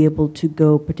money to be able to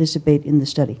go participate in the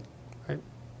study. Right.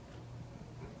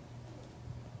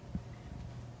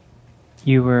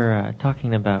 You were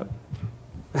talking about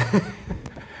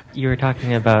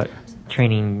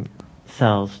training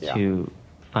cells to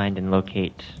find and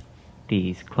locate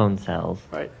these clone cells.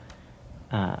 Right.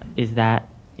 Is that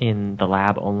in the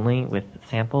lab only with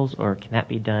samples, or can that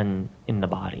be done in the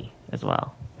body as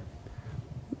well?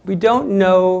 We don't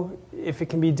know if it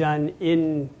can be done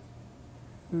in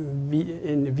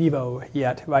vivo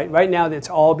yet. Right now, that's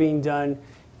all being done.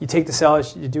 You take the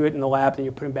cells, you do it in the lab, then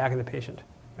you put them back in the patient.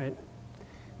 Right.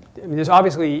 I mean, there's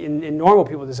obviously in normal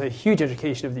people there's a huge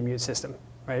education of the immune system.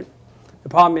 Right. The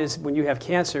problem is when you have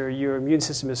cancer, your immune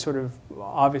system is sort of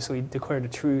obviously declared a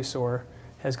truce or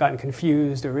has gotten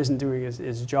confused or isn't doing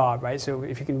his job, right? So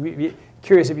if you can be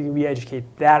curious if you can re-educate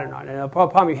that or not. And the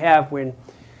problem you have when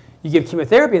you give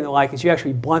chemotherapy and the like is you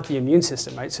actually blunt the immune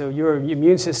system, right? So your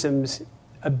immune system's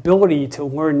ability to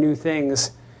learn new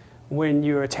things when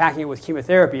you're attacking it with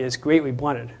chemotherapy is greatly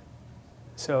blunted.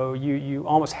 So you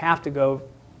almost have to go,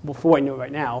 before I know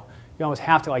right now, you almost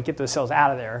have to get those cells out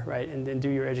of there, right? And then do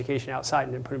your education outside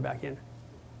and then put them back in.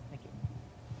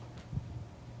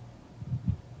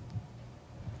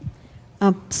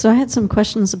 So I had some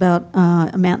questions about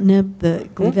imatinib, the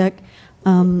Gleevec.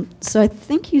 So I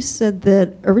think you said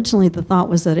that originally the thought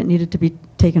was that it needed to be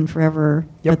taken forever.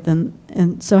 Yep.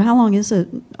 And so how long is it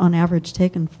on average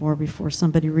taken for before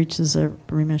somebody reaches a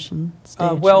remission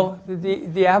stage? Well,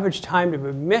 the average time to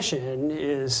remission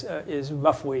is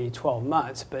roughly 12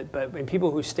 months. But in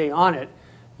people who stay on it,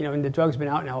 and the drug's been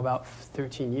out now about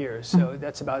 13 years. So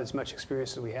that's about as much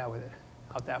experience as we have with it,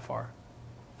 out that far.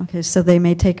 Okay, so they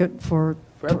may take it for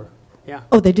forever. Yeah.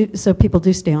 Oh, they do. So people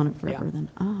do stay on it forever then.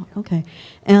 Oh, okay.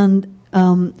 And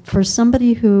for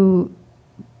somebody who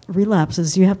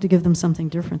relapses, you have to give them something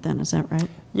different then. Is that right?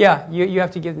 Yeah, you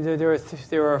have to give them.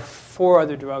 There are 4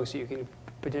 other drugs that you can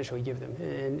potentially give them,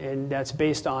 and that's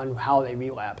based on how they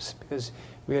relapse. Because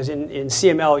in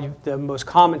CML, the most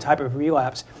common type of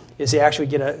relapse is they actually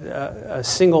get a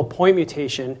single point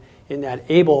mutation in that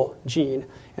ABL gene.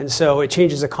 And so it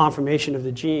changes the conformation of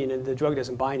the gene, and the drug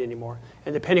doesn't bind anymore.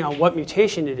 And depending on what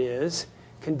mutation it is,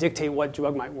 can dictate what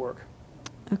drug might work.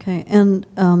 Okay, and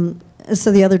so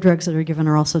the other drugs that are given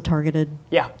are also targeted?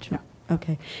 Yeah.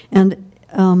 Okay, and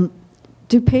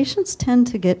do patients tend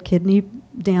to get kidney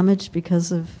damage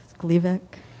because of Gleevec?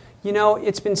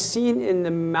 It's been seen in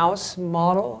the mouse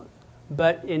model,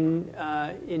 but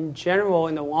in general,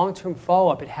 in the long-term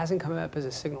follow-up, it hasn't come up as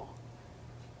a signal.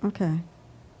 Okay.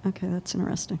 Okay, that's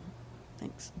interesting.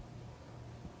 Thanks.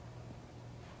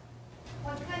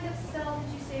 What kind of cell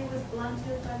did you say was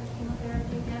blunted by the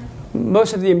chemotherapy again?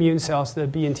 Most of the immune cells, the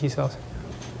B and T cells.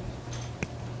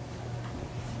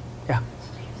 Yeah.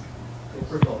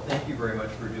 First of all, thank you very much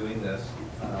for doing this.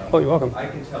 Oh, you're welcome. I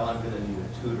can tell I'm going to need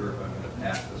a tutor if I'm going to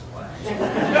pass this class.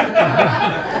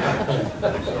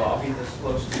 So I'll be the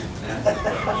slow student.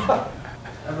 I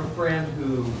have a friend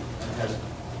who has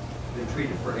been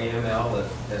treated for AML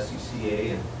at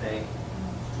SCCA, and thank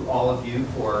to all of you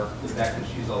for the fact that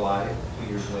she's alive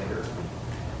 2 years later.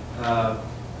 So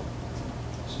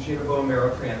she had a bone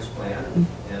marrow transplant,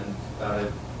 and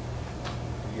about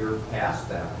you're past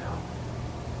that now.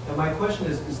 And my question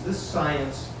is this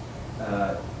science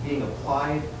being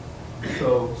applied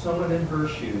so someone in her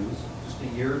shoes, just a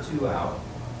year or two out,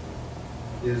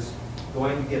 is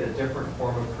going to get a different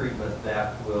form of treatment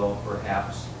that will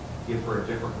perhaps give her a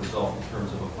different result in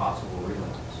terms of a possible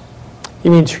relapse?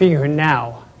 You mean treating her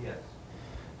now? Yes.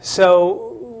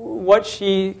 So what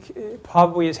she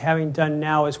probably is having done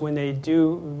now is when they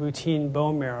do routine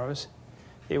bone marrows,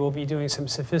 they will be doing some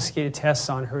sophisticated tests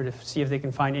on her to see if they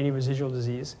can find any residual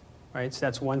disease, right? So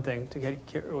that's one thing to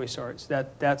get early starts.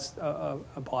 That's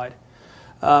applied.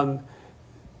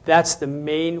 That's the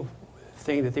main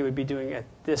thing that they would be doing at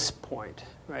this point,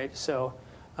 right? So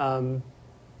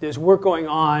there's work going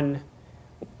on.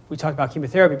 We talked about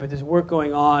chemotherapy, but there's work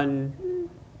going on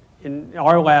in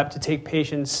our lab to take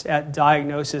patients at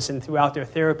diagnosis and throughout their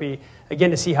therapy, again,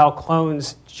 to see how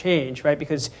clones change, right?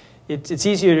 Because it's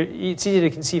easier to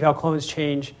conceive how clones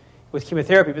change with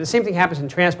chemotherapy, but the same thing happens in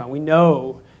transplant. We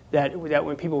know that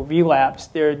when people relapse,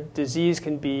 their disease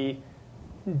can be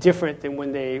different than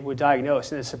when they were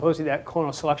diagnosed, and supposedly that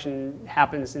clonal selection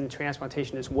happens in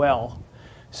transplantation as well.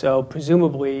 So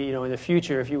presumably, in the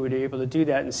future, if you were able to do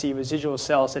that and see residual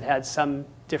cells that had some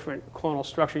different clonal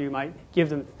structure, you might give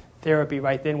them therapy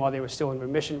right then while they were still in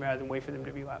remission rather than wait for them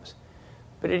to relapse.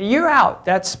 But at a year out,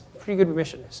 that's pretty good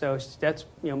remission. So that's,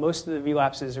 most of the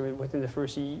relapses are within the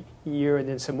first year, and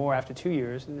then some more after 2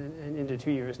 years, and into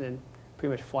 2 years, and then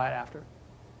pretty much flat after.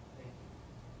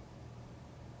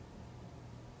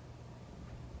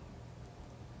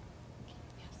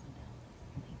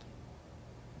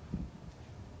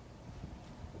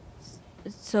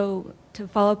 So to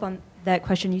follow up on that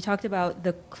question, you talked about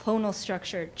the clonal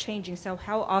structure changing. So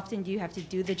how often do you have to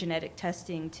do the genetic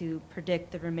testing to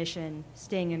predict the remission,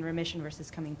 staying in remission versus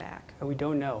coming back? We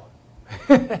don't know.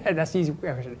 That's the easy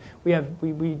question.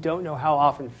 We don't know how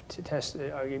often tests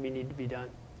are going to need to be done.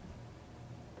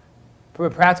 From a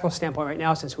practical standpoint, right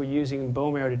now, since we're using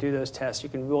bone marrow to do those tests, you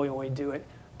can really only do it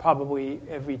probably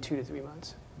every 2 to 3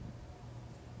 months.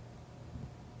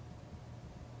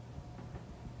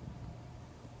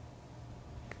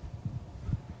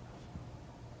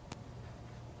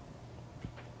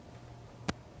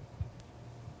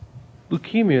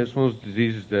 Leukemia is one of those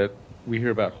diseases that we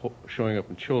hear about showing up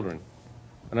in children.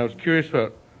 And I was curious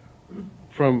about,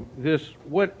 from this,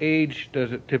 what age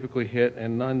does it typically hit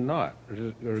and none not?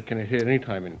 Or can it hit any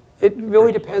time? It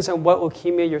really depends on what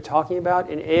leukemia you're talking about.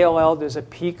 In ALL, there's a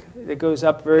peak that goes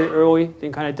up very early,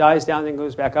 then kind of dies down, then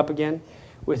goes back up again.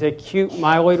 With acute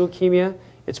myeloid leukemia,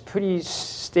 it's pretty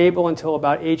stable until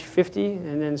about age 50,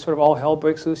 and then sort of all hell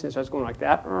breaks loose and it starts going like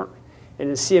that. And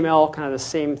in CML, kind of the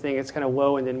same thing. It's kind of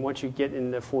low, and then once you get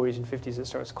in the 40s and 50s, it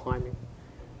starts climbing.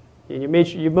 And your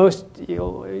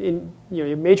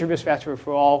major risk factor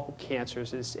for all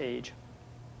cancers is age.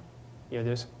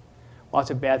 There's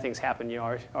lots of bad things happen.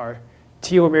 Our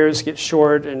telomeres get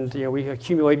short, and we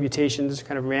accumulate mutations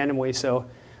kind of randomly. So,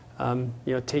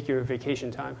 take your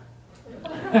vacation time.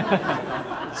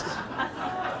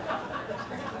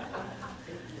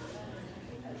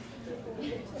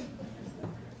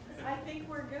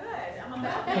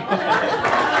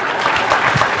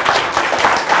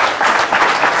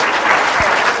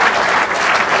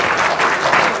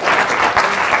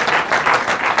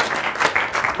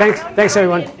 Thanks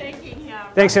everyone.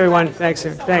 Thanks everyone. Thanks.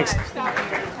 Thanks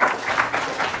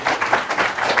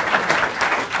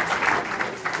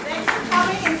for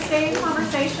coming, and stay in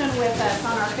conversation with us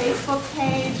on our Facebook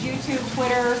page, YouTube,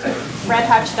 Twitter,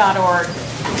 fredhutch.org.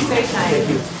 Stay nice. Thank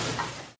you.